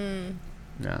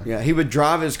 No. Yeah, he would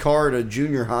drive his car to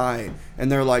junior high,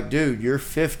 and they're like, "Dude, you're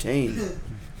 15.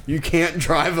 You can't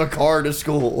drive a car to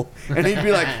school." And he'd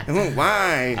be like,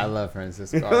 "Why?" I love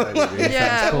Francisco already, dude. He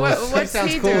Yeah, sounds cool as- what's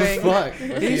sounds he cool as doing? fuck.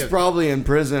 What's He's he- probably in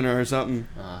prison or something.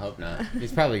 I hope not.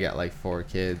 He's probably got like 4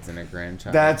 kids and a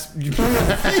grandchild. That's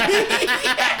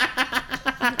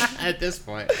at this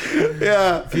point.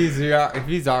 yeah. If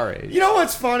he's our age. You know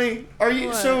what's funny? Are you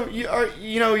What? so you are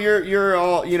you're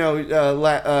all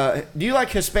do you like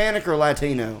Hispanic or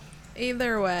Latino?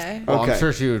 Either way. Well, Okay. I'm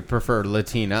sure she would prefer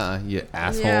Latina, you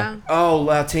asshole. Yeah. Oh,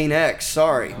 Latinx.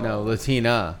 Sorry, No,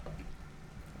 Latina.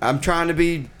 I'm trying to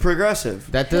be progressive.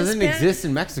 That doesn't Hispanic- exist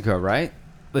in Mexico, right?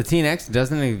 Latinx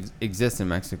doesn't exist in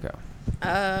Mexico,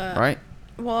 right?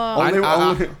 Well,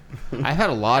 Only- I've had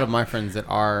a lot of my friends that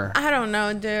are I don't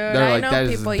know, dude. They're I like, know "That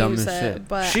is people dumb use as it, shit."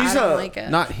 but She's I don't a- like it.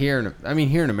 not here.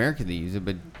 Here in America they use it,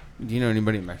 but do you know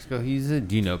anybody in Mexico who uses it?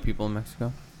 Do you know people in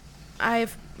Mexico?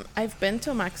 I've been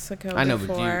to Mexico I know,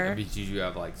 before. but do you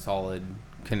have like solid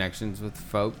connections with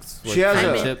folks? With She has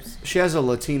friendships? she has a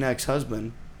Latinx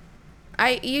husband.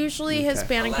 I usually Okay.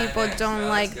 Hispanic people Latinx, don't no,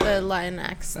 like that's the good.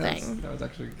 Latinx thing. That was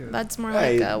actually good. That's more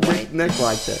Hey, like a white. Nick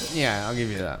liked it. Yeah, I'll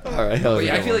give you that. All right, hell Oh,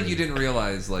 yeah, yeah. I feel like you didn't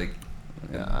realize, like,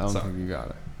 Yeah, I don't Sorry. think you got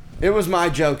it. It was my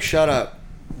joke. Shut up.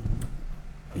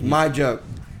 My joke.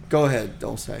 Go ahead,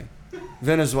 Dulce.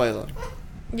 Venezuela.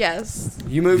 Yes.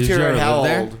 You moved Did here you at ever how live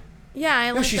there? old? Yeah,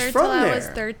 I lived she's there from till I was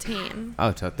there. 13.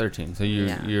 Oh, till 13. So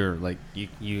Yeah. you're like you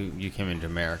came into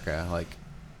America like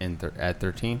at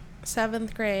 13,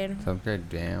 7th grade. 7th grade.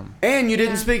 Damn. And you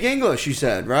didn't Yeah. speak English, you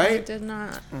said, I right? did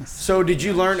not. So did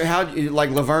you learn how, like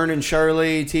Laverne and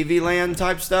Shirley, TV Land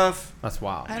type stuff? That's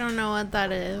wild. I don't know what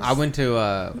that is. I went to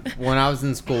when I was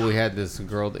in school. We had this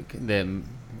girl that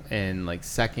in like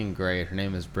 2nd grade. Her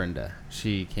name is Brenda.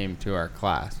 She came to our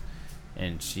class,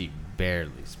 and she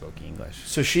barely spoke English.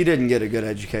 So she didn't get a good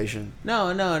education. No.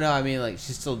 I mean, like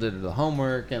she still did the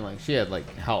homework, and like she had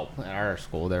like help at our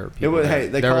school. There were It people. was, there. hey,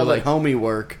 they There were, called like, it homie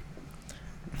work.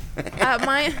 At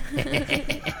my I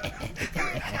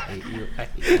hate you. I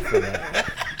hate you for that.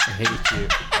 I hate you.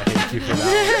 I hate you for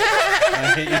that one.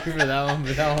 I hate you for that one.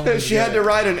 But that one was She had to good.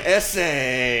 write an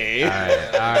essay. All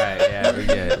right. Yeah, we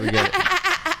get it. We get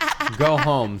it. Go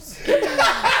Holmes.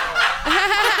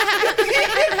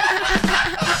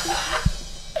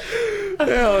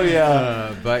 Hell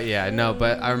yeah. But yeah, no.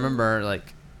 But I remember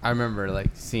like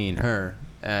seeing her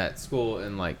at school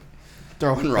and like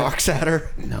Throwing rocks at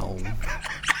her. no.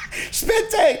 Spit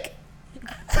take.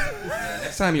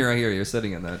 next time you're out here, you're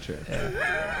sitting in that chair.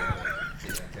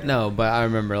 No, but I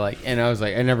remember like, and I was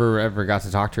like, I never ever got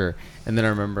to talk to her. And then I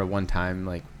remember one time,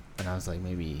 like, when I was like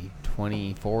maybe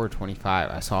 24 or 25,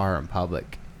 I saw her in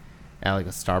public at like a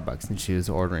Starbucks, and she was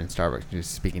ordering Starbucks. She was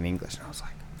speaking English, and I was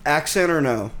like, Accent or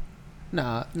no? no,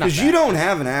 not Because that. you don't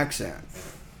have an accent.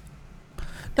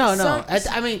 No. Some-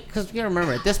 I mean, because you gotta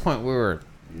remember, at this point, we were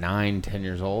 9-10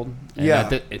 years old. And Yeah.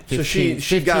 at 15, So she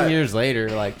 15 got- years later,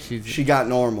 like She got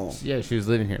normal. yeah, she was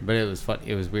living here, but it was fun.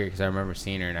 It was weird because I remember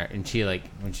seeing her, and she like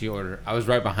when she ordered, I was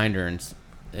right behind her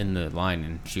in the line,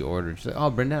 and she ordered. She's like, "Oh,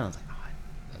 Brenda." I was like, "Oh,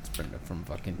 that's Brenda from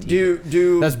fucking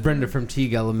Teague." That's Brenda from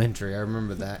Teague Elementary. I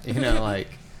remember that. You know, like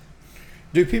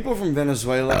Do people from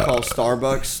Venezuela call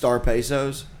Starbucks Star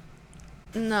Pesos?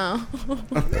 no.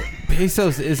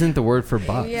 pesos isn't the word for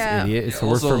bucks, Yeah. idiot. It's the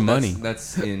Also, word for money.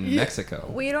 That's in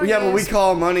Mexico. We don't. Yeah, but we use-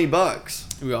 call money bucks.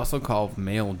 We also call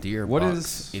male deer What bucks,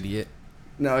 is- idiot.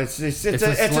 No, it's It's an a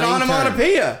slang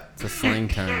onomatopoeia. It's a slang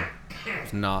term.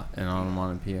 It's not an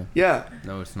onomatopoeia. Yeah,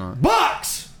 No, it's not.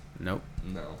 bucks. Nope.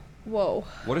 No. Whoa.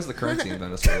 What is the currency in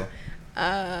Venezuela?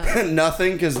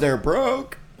 Nothing, because they're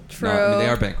broke. True. No, I mean, they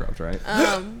are bankrupt, right?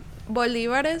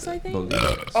 Bolívares, I think.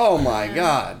 Oh my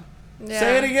God. Yeah.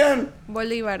 Say it again.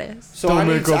 Bolívares. So Don't I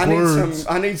need, make up words.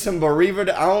 I need some Barriva.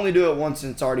 I only do it once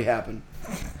and it's already happened.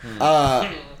 No.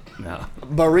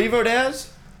 Barriva des?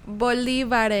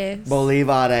 Bolívares.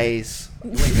 Bolivares.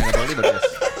 Wait, man, I believe it is.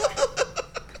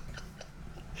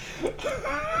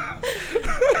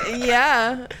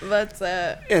 Yeah, that's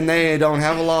it. And they don't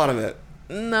have a lot of it.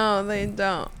 No, they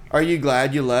don't. Are you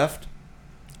glad you left?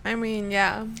 I mean,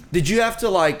 yeah. Did you have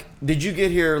to did you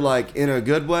get here like in a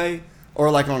good way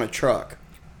or like on a truck?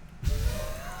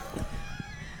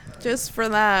 Just for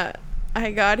that,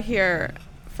 I got here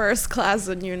first class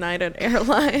in United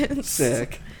Airlines.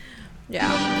 Sick. Yeah.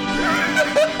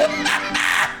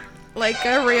 Like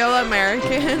a real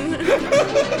American.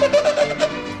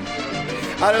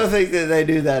 I don't think that they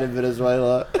do that in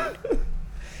Venezuela.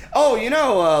 Oh, you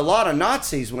know, a lot of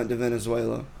Nazis went to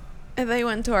Venezuela. And they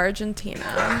went to Argentina.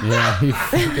 Yeah, you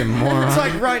fucking moron. It's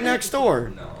like right next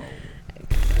door.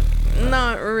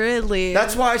 Not really.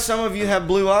 That's why some of you have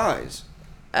blue eyes.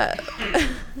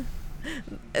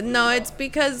 No, it's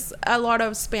because a lot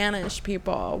of Spanish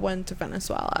people went to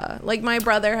Venezuela. Like, my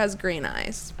brother has green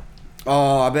eyes.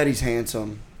 Oh, I bet he's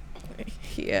handsome.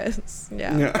 He is.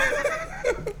 Yeah. Yeah.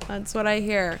 That's what I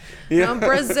hear. Yeah. No,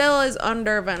 Brazil is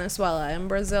under Venezuela, and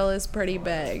Brazil is pretty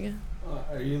big.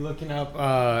 Are you looking up?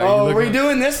 Are we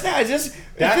doing this now? Is this?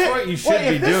 That's what you should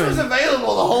be if this was doing.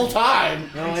 available the whole time.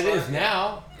 No, it is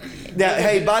now.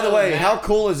 Hey, by the way, how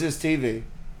cool is this TV?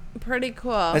 Pretty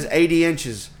cool. It's 80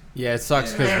 inches. Yeah, it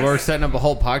sucks because we're setting up a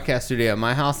whole podcast studio at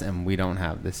my house and we don't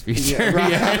have this feature Yeah, right.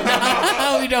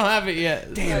 yet. We don't have it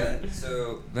yet. Damn it.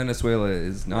 So Venezuela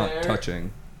is not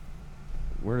touching.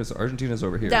 Where is Argentina's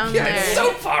over here? Down there.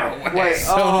 far away. Wait,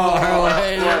 So far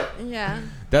away. Yeah.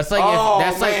 That's like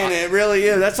That's man, it really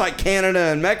is. That's like Canada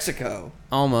and Mexico.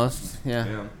 almost. Yeah.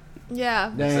 Yeah.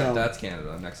 Yeah. Damn. Except that's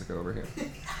Canada, Mexico over here.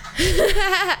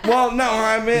 Well, no,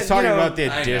 I mean, He's talking about I the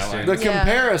know, distance. the Yeah.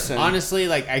 comparison. Honestly,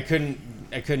 like I couldn't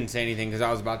say anything because I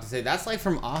was about to say that's like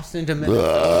from Austin to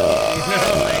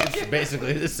Minnesota. Like, it's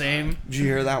basically the same. Did you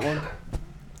hear that one?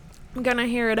 I'm gonna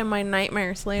hear it in my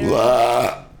nightmares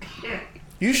later.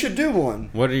 You should do one.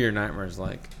 What are your nightmares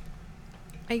like?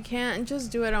 I can't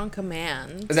just do it on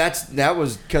command. That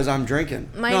was because I'm drinking.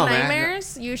 My No, man.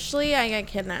 nightmares, usually I get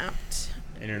kidnapped.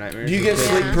 In your nightmares? Do you get Yeah.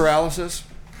 sleep paralysis?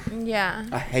 Yeah.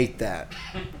 I hate that.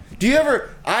 Do you ever?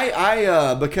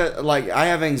 Because like I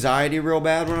have anxiety real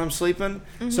bad when I'm sleeping,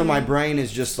 so my brain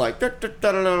is just like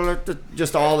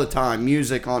just all the time,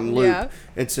 music on loop. Yeah.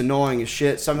 It's annoying as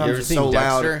shit. You Sometimes ever it's seen so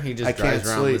Dexter? loud He just I can't drives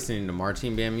around sleep. listening to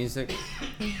marching band music.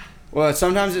 Well,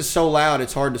 sometimes it's so loud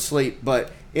it's hard to sleep.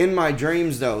 But in my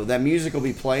dreams, though, that music will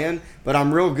be playing. But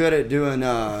I'm real good at doing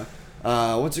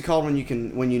what's it called when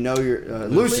you know you're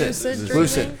lucid. Lucid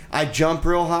Lucid. dreaming? I jump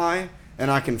real high and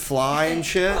I can fly and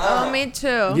shit. Oh, me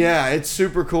too. Yeah, it's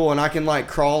super cool, and I can like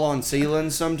crawl on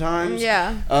ceilings sometimes.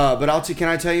 Yeah. But can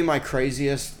I tell you my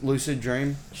craziest lucid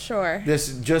dream? Sure.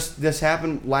 This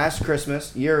happened last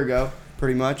Christmas, a year ago,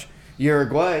 pretty much.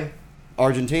 Uruguay,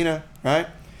 Argentina, right?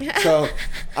 So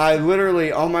I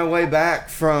literally on my way back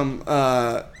from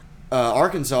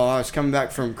Arkansas, I was coming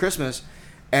back from Christmas,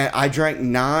 and I drank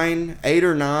 8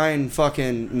 or 9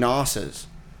 fucking Nosses.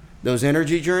 Those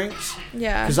energy drinks,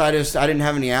 Yeah. because I didn't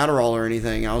have any Adderall or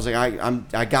anything. I was like,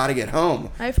 I gotta get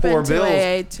home. I've Poor been to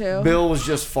AA too. Bill was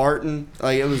just farting,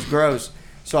 like it was gross.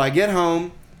 So I get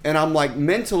home and I'm like,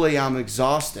 mentally I'm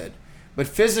exhausted, but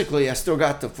physically I still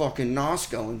got the fucking nos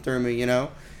going through me, you know.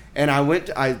 And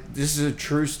this is a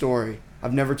true story.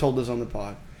 I've never told this on the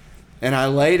pod. And I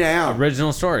lay down.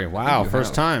 Original story. Wow,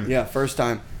 first time. Yeah, first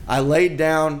time. I laid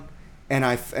down, and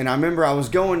I remember I was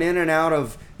going in and out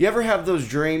of. You ever have those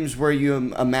dreams where you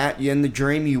in the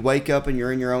dream you wake up and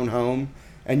you're in your own home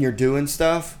and you're doing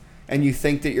stuff and you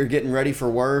think that you're getting ready for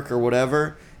work or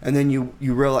whatever, and then you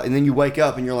realize, and then you wake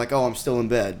up and you're like, oh, I'm still in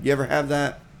bed. You ever have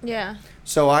that? Yeah.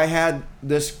 So I had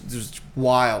this was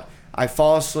wild. I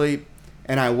fall asleep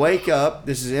and I wake up.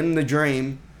 This is in the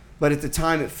dream, but at the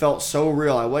time it felt so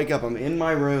real. I wake up. I'm in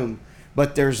my room,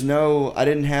 but I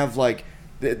didn't have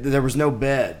there was no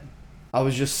bed. I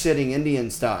was just sitting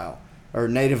Indian style or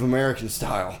Native American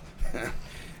style,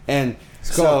 and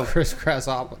It's so called crisscross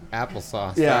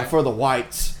applesauce. yeah, right? for the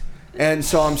whites. And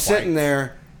so I'm sitting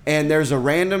there, and there's a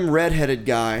random redheaded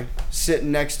guy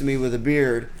sitting next to me with a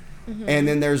beard, and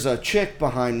then there's a chick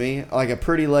behind me, like a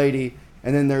pretty lady,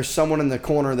 and then there's someone in the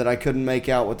corner that I couldn't make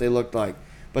out what they looked like.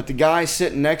 But the guy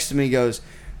sitting next to me goes,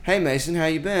 "Hey Mason, how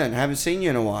you been? Haven't seen you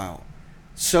in a while."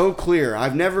 So clear.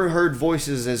 I've never heard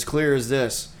voices as clear as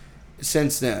this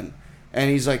since then. And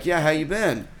he's like, "Yeah, how you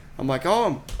been?" I'm like, "Oh,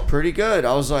 I'm pretty good."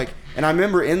 I was like, and I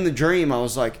remember in the dream, I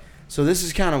was like, "So this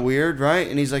is kind of weird, right?"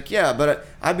 And he's like, "Yeah, but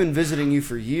I've been visiting you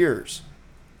for years."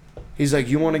 He's like,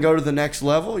 "You want to go to the next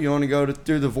level? You want to go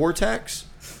through the vortex?"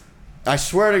 I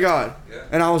swear to God. Yeah.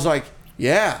 And I was like,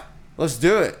 "Yeah, let's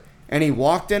do it." And he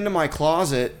walked into my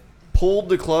closet, pulled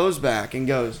the clothes back, and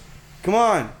goes, "Come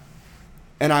on."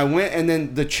 And I went, and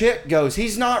then the chick goes,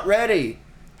 "He's not ready.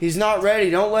 He's not ready.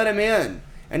 Don't let him in."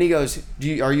 And he goes,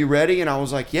 "Are you ready?" And I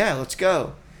was like, "Yeah, let's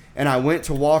go." And I went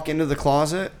to walk into the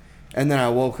closet, and then I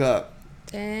woke up.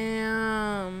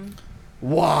 Damn.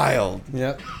 Wild.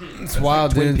 Yep. It's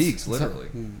wild, Twin dude. Peaks, literally.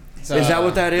 Is that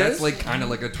what that is? That's like kind of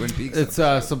like a Twin Peaks. It's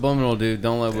subliminal, dude.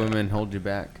 Don't let women hold you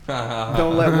back.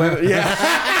 Don't let women. Yeah.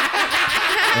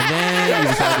 And then you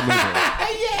decide to move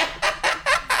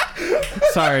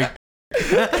it. Sorry.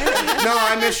 No,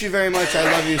 I miss you very much. I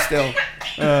love you still.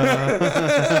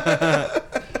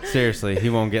 Seriously, he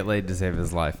won't get laid to save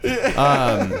his life.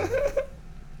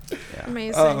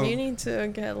 Mason, you need to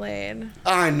get laid.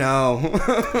 I know.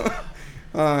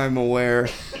 I'm aware.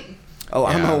 Oh,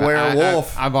 I'm Yeah, a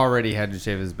werewolf. I've already had to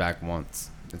shave his back once.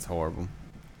 It's horrible.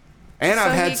 And So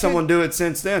I've he had could- someone do it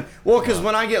since then. Well, because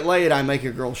when I get laid, I make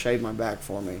a girl shave my back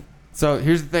for me. So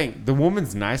here's the thing: the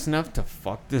woman's nice enough to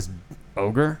fuck this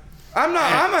ogre. I'm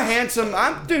not. I'm a handsome.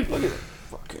 Dude. Look at it.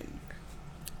 Fucking.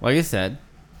 Like I said,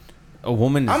 a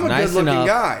woman is I'm a nice good-looking enough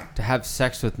guy. to have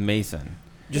sex with Mason.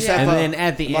 Just Yeah. have And a- then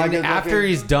at the Am I end, good after looking?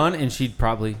 he's done, and she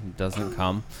probably doesn't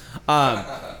come,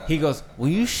 he goes, "Will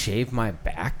you shave my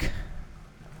back?"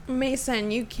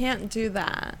 Mason, you can't do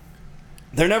that.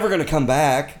 They're never gonna come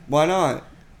back. Why not?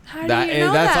 How That do you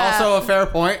know that's that? also a fair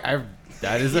point.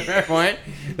 That is a fair point.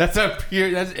 That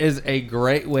is a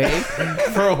great way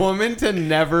for a woman to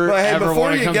never But hey, ever before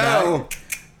want to you come go, back.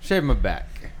 Shave my back.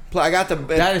 I got the.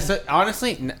 That is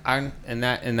honestly, in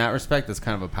that respect, that's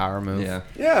kind of a power move. Yeah.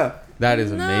 Yeah. That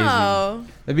is amazing. No.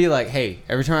 It'd be like, hey,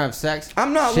 every time I have sex,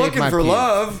 I'm not shave looking my for pubes.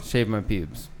 love. Shave my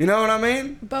pubes. You know what I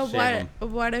mean? But Shame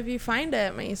what if you find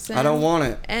it, Mason? I don't want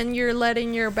it. And you're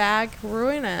letting your back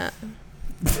ruin it.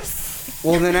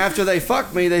 Well, then after they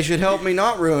fuck me, they should help me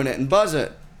not ruin it and buzz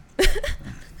it.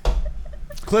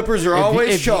 Clippers are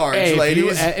always charged, hey,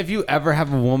 ladies. If you ever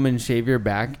have a woman shave your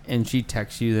back and she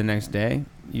texts you the next day,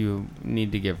 you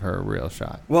need to give her a real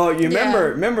shot. Well, you Yeah.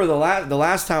 remember the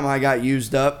last time I got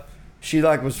used up, she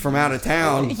was from out of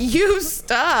town. You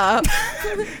stop.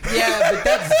 Yeah, but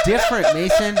that's different,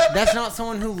 Mason. That's not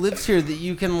someone who lives here that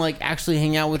you can actually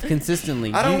hang out with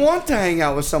consistently. I don't want to hang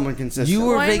out with someone consistent. You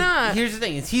were Why not? Here's the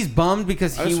thing: is he's bummed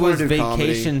because I he just wanna was do comedy.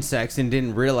 vacation sex and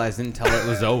didn't realize it until it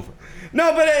was over.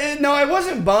 No, but I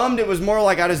wasn't bummed. It was more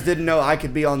like I just didn't know I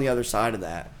could be on the other side of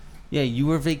that. Yeah, you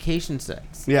were vacation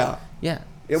sex. Yeah, Yeah,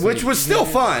 which was still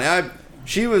fun.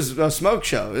 She was a smoke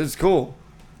show. It was cool.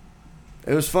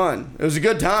 It was fun. It was a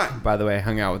good time. By the way, I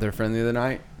hung out with her friend the other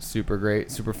night. Super great,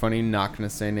 super funny. Not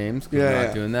gonna say names. 'Cause Yeah, I'm not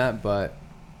yeah. doing that. But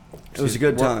It was a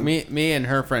good time. Me and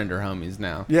her friend are homies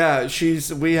now. Yeah,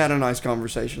 we had a nice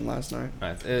conversation last night.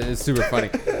 It's super funny.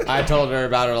 I told her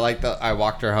about her I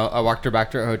walked her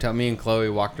back to her hotel. Me and Chloe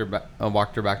walked her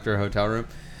back to her hotel room,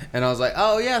 and I was like,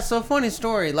 "Oh yeah, so funny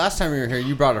story. Last time you were here,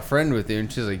 you brought a friend with you."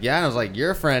 And she's like, "Yeah." And I was like,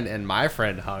 "Your friend and my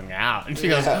friend hung out." And she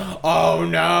goes, "Oh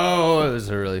no!" It was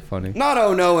really funny. Not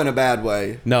oh no in a bad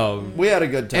way. No, We had a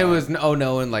good time. it was oh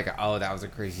no, and oh that was a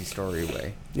crazy story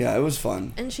way. Yeah, it was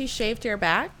fun. And she shaved your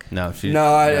back? No, she.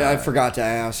 No, I forgot to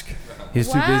ask. He was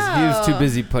too busy. He was too Wow.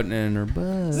 busy putting it in her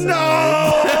butt.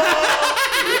 No!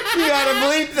 You gotta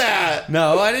bleep that.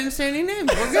 No, I didn't say any names.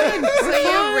 We're good. So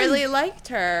you really liked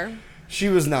her. She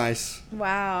was nice.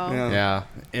 Wow. Yeah. Yeah,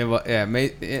 it was.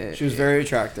 Yeah, She was very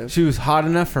attractive. She was hot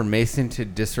enough for Mason to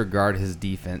disregard his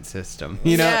defense system.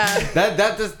 You know, Yeah.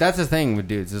 that's the thing with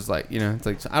dudes. It's it's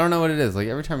like I don't know what it is. Like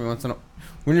every time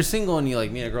when you're single and you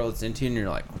meet a girl that's into you and you're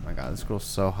like, oh my god, this girl's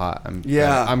so hot. I'm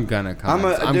gonna come.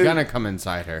 I'm dude- gonna come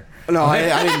inside her. No, I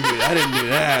didn't do that. I didn't do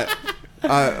that.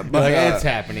 But It's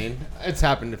happening. It's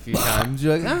happened a few times.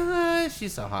 You're like,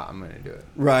 she's so hot. I'm gonna do it.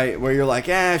 right, where you're like,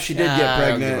 she did Nah, get I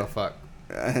don't pregnant. give a fuck.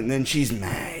 And then she's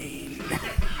mine.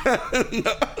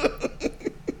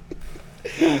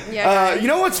 Yeah. You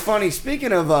know what's funny?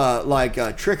 Speaking of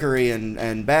trickery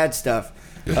and bad stuff,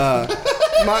 When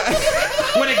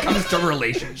it comes to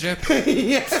relationships,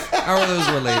 how are those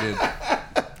related?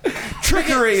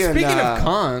 trickery and Speaking of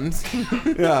cons,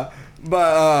 yeah,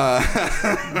 but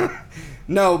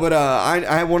no, but I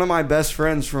had one of my best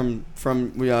friends from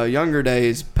younger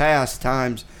days, past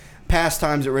times at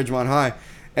Ridgemont High,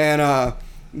 and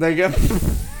they get.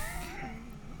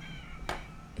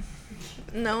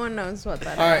 No one knows what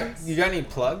that is. all right, you got any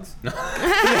plugs? No.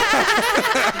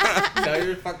 Tell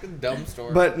your fucking dumb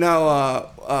story. But no,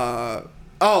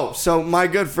 so my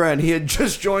good friend, he had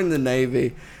just joined the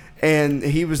Navy, and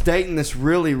he was dating this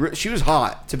she was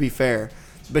hot, to be fair,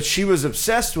 but she was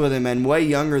obsessed with him and way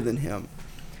younger than him,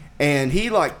 and he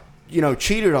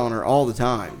cheated on her all the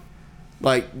time,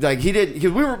 like he did.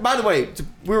 Cause we were, by the way,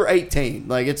 we were 18.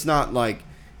 Like it's not like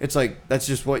it's like that's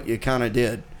just what you kind of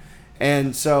did,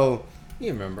 and so.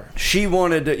 you remember? She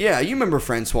wanted to, yeah, you remember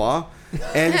Francois,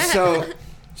 and so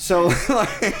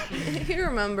like, You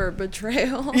remember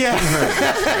betrayal?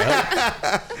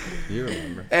 yeah, You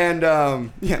remember? and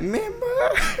remember,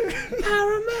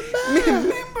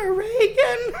 remember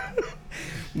Reagan,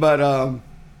 but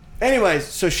anyways,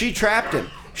 so she trapped him.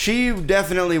 She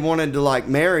definitely wanted to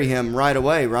marry him right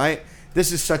away, right?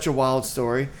 This is such a wild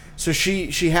story. So she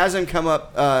has him come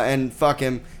up and fuck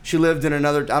him. She lived in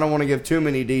another. I don't want to give too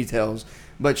many details,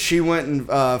 but she went and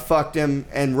fucked him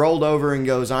and rolled over and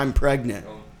goes, "I'm pregnant."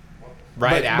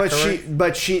 Right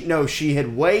But she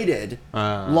had waited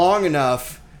long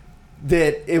enough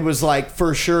that it was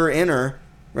for sure in her,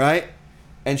 right?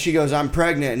 And she goes, I'm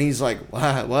pregnant. And he's like,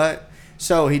 what?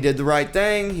 So he did the right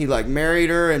thing. He like married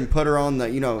her and put her on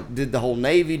the, did the whole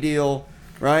Navy deal,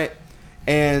 right?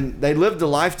 And they lived a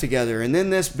life together. And then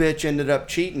this bitch ended up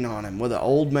cheating on him with an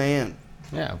old man.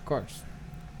 Yeah, of course.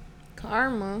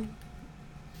 Karma.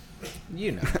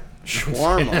 You know.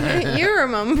 Shawarma. You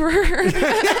remember.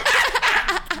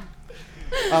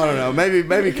 I don't know.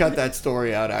 Maybe cut that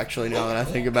story out, actually, now that I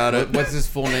think about it. What's his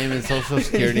full name and social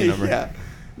security number? Yeah.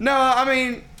 No, I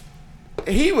mean,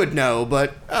 he would know,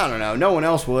 but I don't know. No one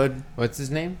else would. What's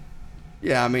his name?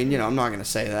 Yeah, I mean, I'm not going to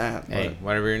say that. Hey, but.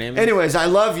 whatever your name is. Anyways, I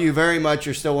love you very much.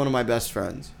 You're still one of my best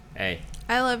friends. Hey,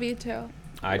 I love you too.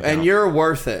 I don't. And you're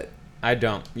worth it. I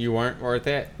don't. You weren't worth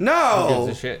it? No. Who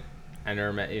gives a shit? I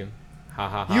never met you. Ha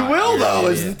ha ha. You will, You're though,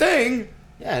 an is the idiot. thing.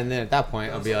 Yeah, and then at that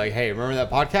point, I'll be like, hey, remember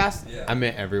that podcast? Yeah. I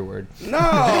meant every word. No.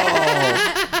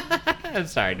 I'm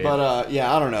sorry, dude. But,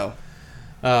 yeah, I don't know.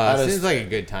 I just- seems like a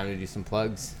good time to do some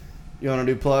plugs. You want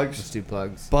to do plugs? Let's do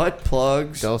plugs. Butt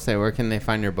plugs. Dulce, where can they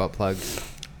find your butt plugs?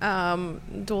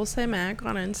 Dulce Mac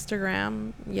on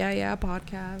Instagram. Yeah,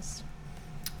 podcast.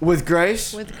 With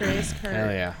Grace? With Grace Kurt.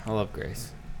 Hell yeah. I love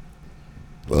Grace.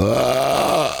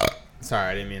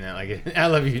 Sorry, I didn't mean that. Like, I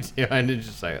love you too. I did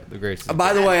just like the Grace. Is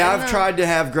By the way, I I've know. tried to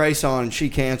have Grace on. She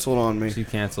canceled on me. She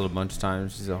canceled a bunch of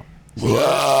times. She's all,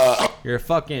 you're a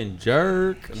fucking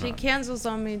jerk. She cancels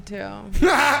on me too.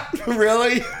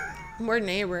 Really? We're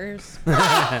neighbors.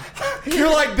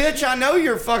 You're like, bitch, I know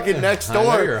you're fucking next I know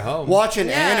door you're home. watching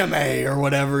Yeah. anime or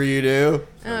whatever you do.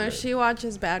 Oh, she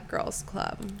watches Bad Girls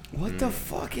Club. What the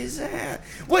fuck is that?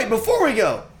 Wait, before we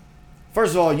go,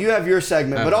 first of all, you have your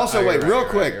segment, but also wait, real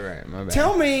quick. You're right. My bad.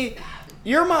 Tell me,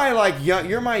 you're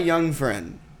my young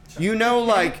friend. You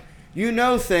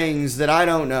know things that I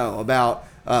don't know about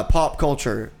pop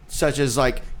culture, such as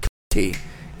like cunty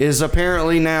is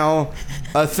apparently now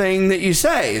a thing that you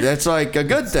say. That's like a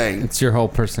good thing. It's your whole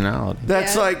personality.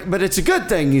 That's Yeah. but it's a good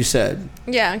thing you said.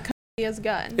 Yeah, Cody is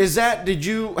good. Is that,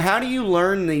 how do you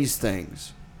learn these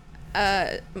things?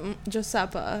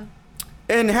 Giuseppe,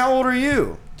 And how old are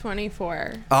you?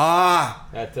 24. Ah,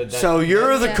 That's so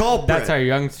you're the Yeah. culprit. That's our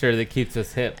youngster that keeps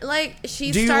us hip. Like,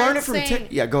 she Do you starts learn it from saying...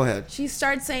 Yeah, go ahead. She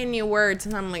starts saying new words,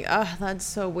 and I'm like, oh, that's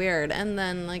so weird. And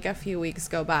then, like, a few weeks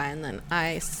go by, and then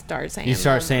I start saying You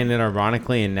start them. saying it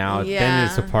ironically, and now then Yeah.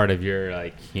 it's a part of your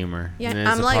like humor. Yeah, And it's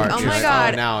I'm a like, part- oh you're my like,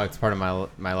 God. now it's part of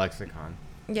my lexicon.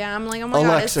 Yeah, I'm like, oh my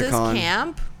God, is this lexicon.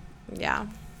 camp? Yeah.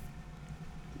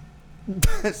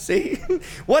 See,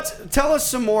 tell us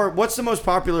some more. What's the most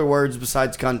popular words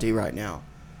besides cunty right now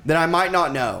that I might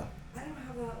not know? I don't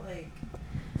have that like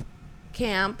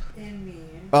Camp. in me.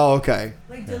 Oh, okay.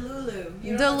 Like Delulu.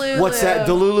 You know Delulu. What's that?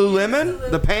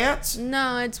 Delululemon? The pants?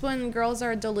 No, it's when girls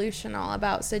are delusional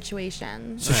about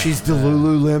situations. So she's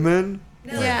Delululemon?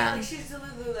 No, Yeah. like she's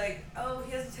Delulu. Like, oh,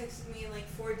 he hasn't texted me in like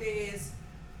 4 days,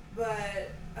 but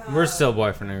We're still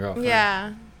boyfriend and girlfriend.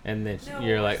 Yeah. And then No,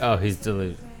 you're like, oh, he's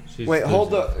delusional. She's Wait,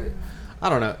 hold delusional. up. I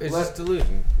don't know. It's just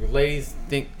delusion. Ladies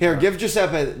think. Here, give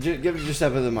Giuseppe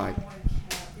the mic. I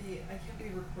can't be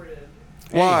recorded.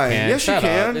 Why? Yeah, Yes, you Shut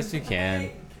can. Up. Yes, you can.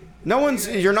 No one's.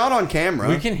 You're not on camera.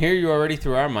 We can hear you already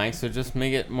through our mic, so just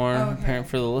make it more Oh, okay. apparent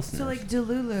for the listeners. So like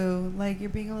Delulu, like you're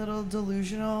being a little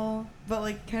delusional, but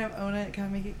like kind of own it, kind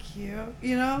of make it cute,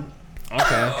 you know?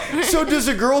 okay. So does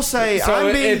a girl say, So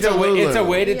I'm being it's a way, Delulu? it's a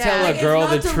way to Yeah. tell a Like, girl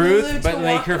it's the not truth, Delulu but to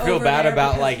make walk her feel over bad there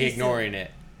about because like he's ignoring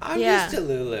it. I'm Yeah. just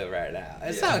Delulu right now.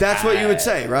 It's That's what you would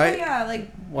say, Oh, right? yeah, like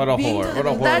What a being whore. What a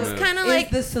Delulu whore That's move. kind of is like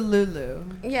the Salulu.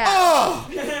 yeah. Oh,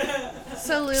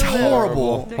 Salulu. it's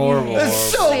horrible. Horrible. It's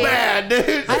so See, bad,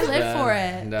 dude. I live for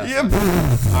it. Yeah. All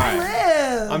right.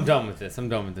 Live. I'm done with this. We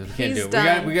can't He's do it.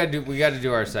 done. We got to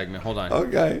do our segment. Hold on.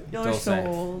 Okay. You're Dulce. so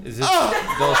old. Is this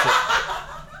Dulce?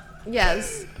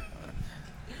 Yes.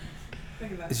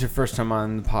 Is your first time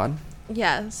on the pod?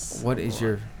 Yes. What is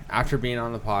your after being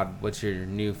on the pod? What's your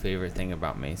new favorite thing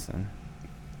about Mason?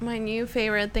 My new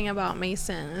favorite thing about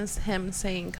Mason is him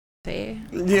saying "cunty."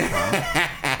 Yeah.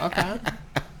 Okay.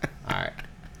 All right.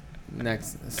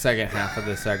 Second half of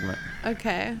the segment.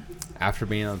 Okay. After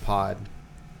being on the pod,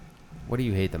 what do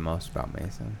you hate the most about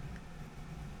Mason?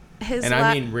 His And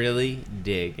I mean really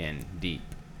dig in deep.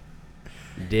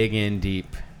 Dig in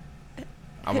deep.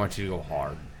 I want you to go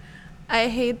hard. I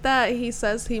hate that he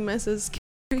says he misses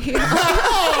Carrie.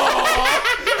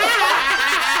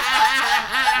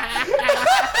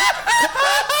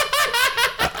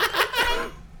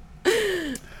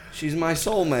 She's my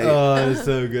soulmate. Oh, it's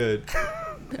so good.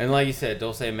 And like you said,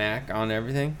 Dulce Mac on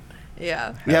everything.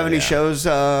 Yeah. You have any yeah. shows?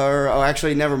 Oh,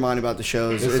 actually, never mind about the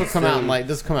shows. This will It's come out in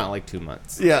the- like 2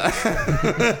 months. Yeah.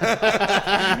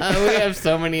 We have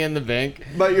so many in the bank.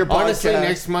 But your Honestly, podcast-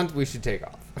 next month we should take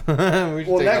off.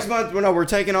 Well, next month, we're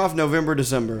taking off November,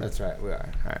 December. That's right. We are.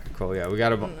 All right. Cool. Yeah, we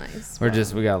got a. Nice.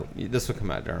 This will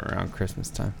come out around Christmas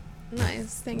time.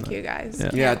 Nice. Thank you guys. Yeah.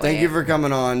 Yeah, Can't thank wait. you for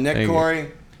coming on, Nick, Thank you.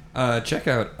 Corey. Check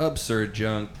out Absurd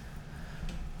Junk.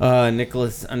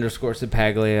 Nicholas _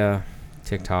 Sapaglia,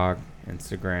 TikTok,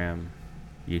 Instagram,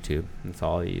 YouTube. That's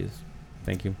all I use.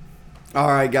 Thank you. All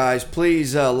right, guys,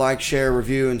 please like, share,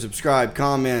 review, and subscribe.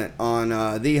 Comment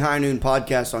on the High Noon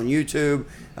Podcast on YouTube.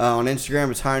 On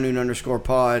Instagram, it's High Noon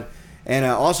 _pod. And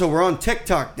also, we're on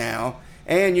TikTok now.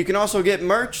 And you can also get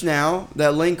merch now.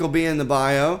 That link will be in the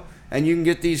bio. And you can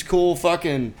get these cool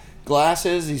fucking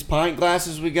glasses, these pint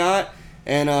glasses we got.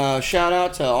 And shout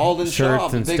out to Alden Shirts Shaw,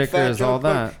 and Big Fat stickers, Joke all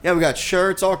Book. that. Yeah, we got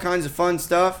shirts, all kinds of fun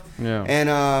stuff. Yeah.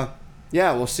 And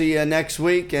yeah, we'll see you next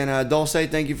week. And Dulce,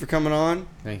 thank you for coming on.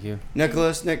 Thank you.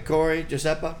 Nicholas, Nick, Corey,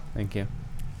 Giuseppe. Thank you.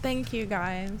 Thank you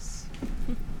guys.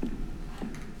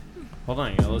 Hold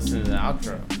on, you gotta listen to the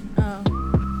outro. Oh.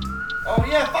 Oh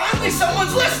yeah, finally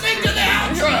someone's listening to the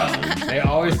outro. They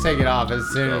always take it off as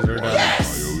soon as we're done.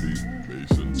 Yes. Coyote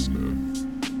Mason Smith.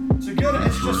 It's good.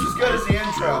 It's just as good as the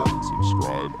intro. And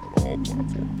subscribe on all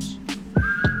platforms.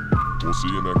 We'll see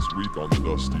you next week on the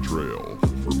Dusty Trail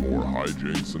for more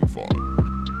hijinks and fun.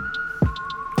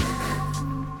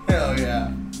 Hell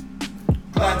yeah.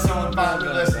 Glad someone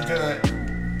finally listened to it.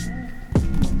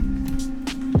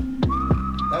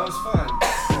 That was fun.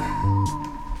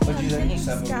 What'd you think, Thanks,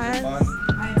 Giuseppe? Was it guys. fun?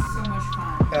 I had so much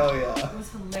fun. Hell yeah. It was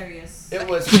hilarious. It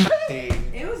was.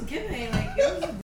 It was giving like it was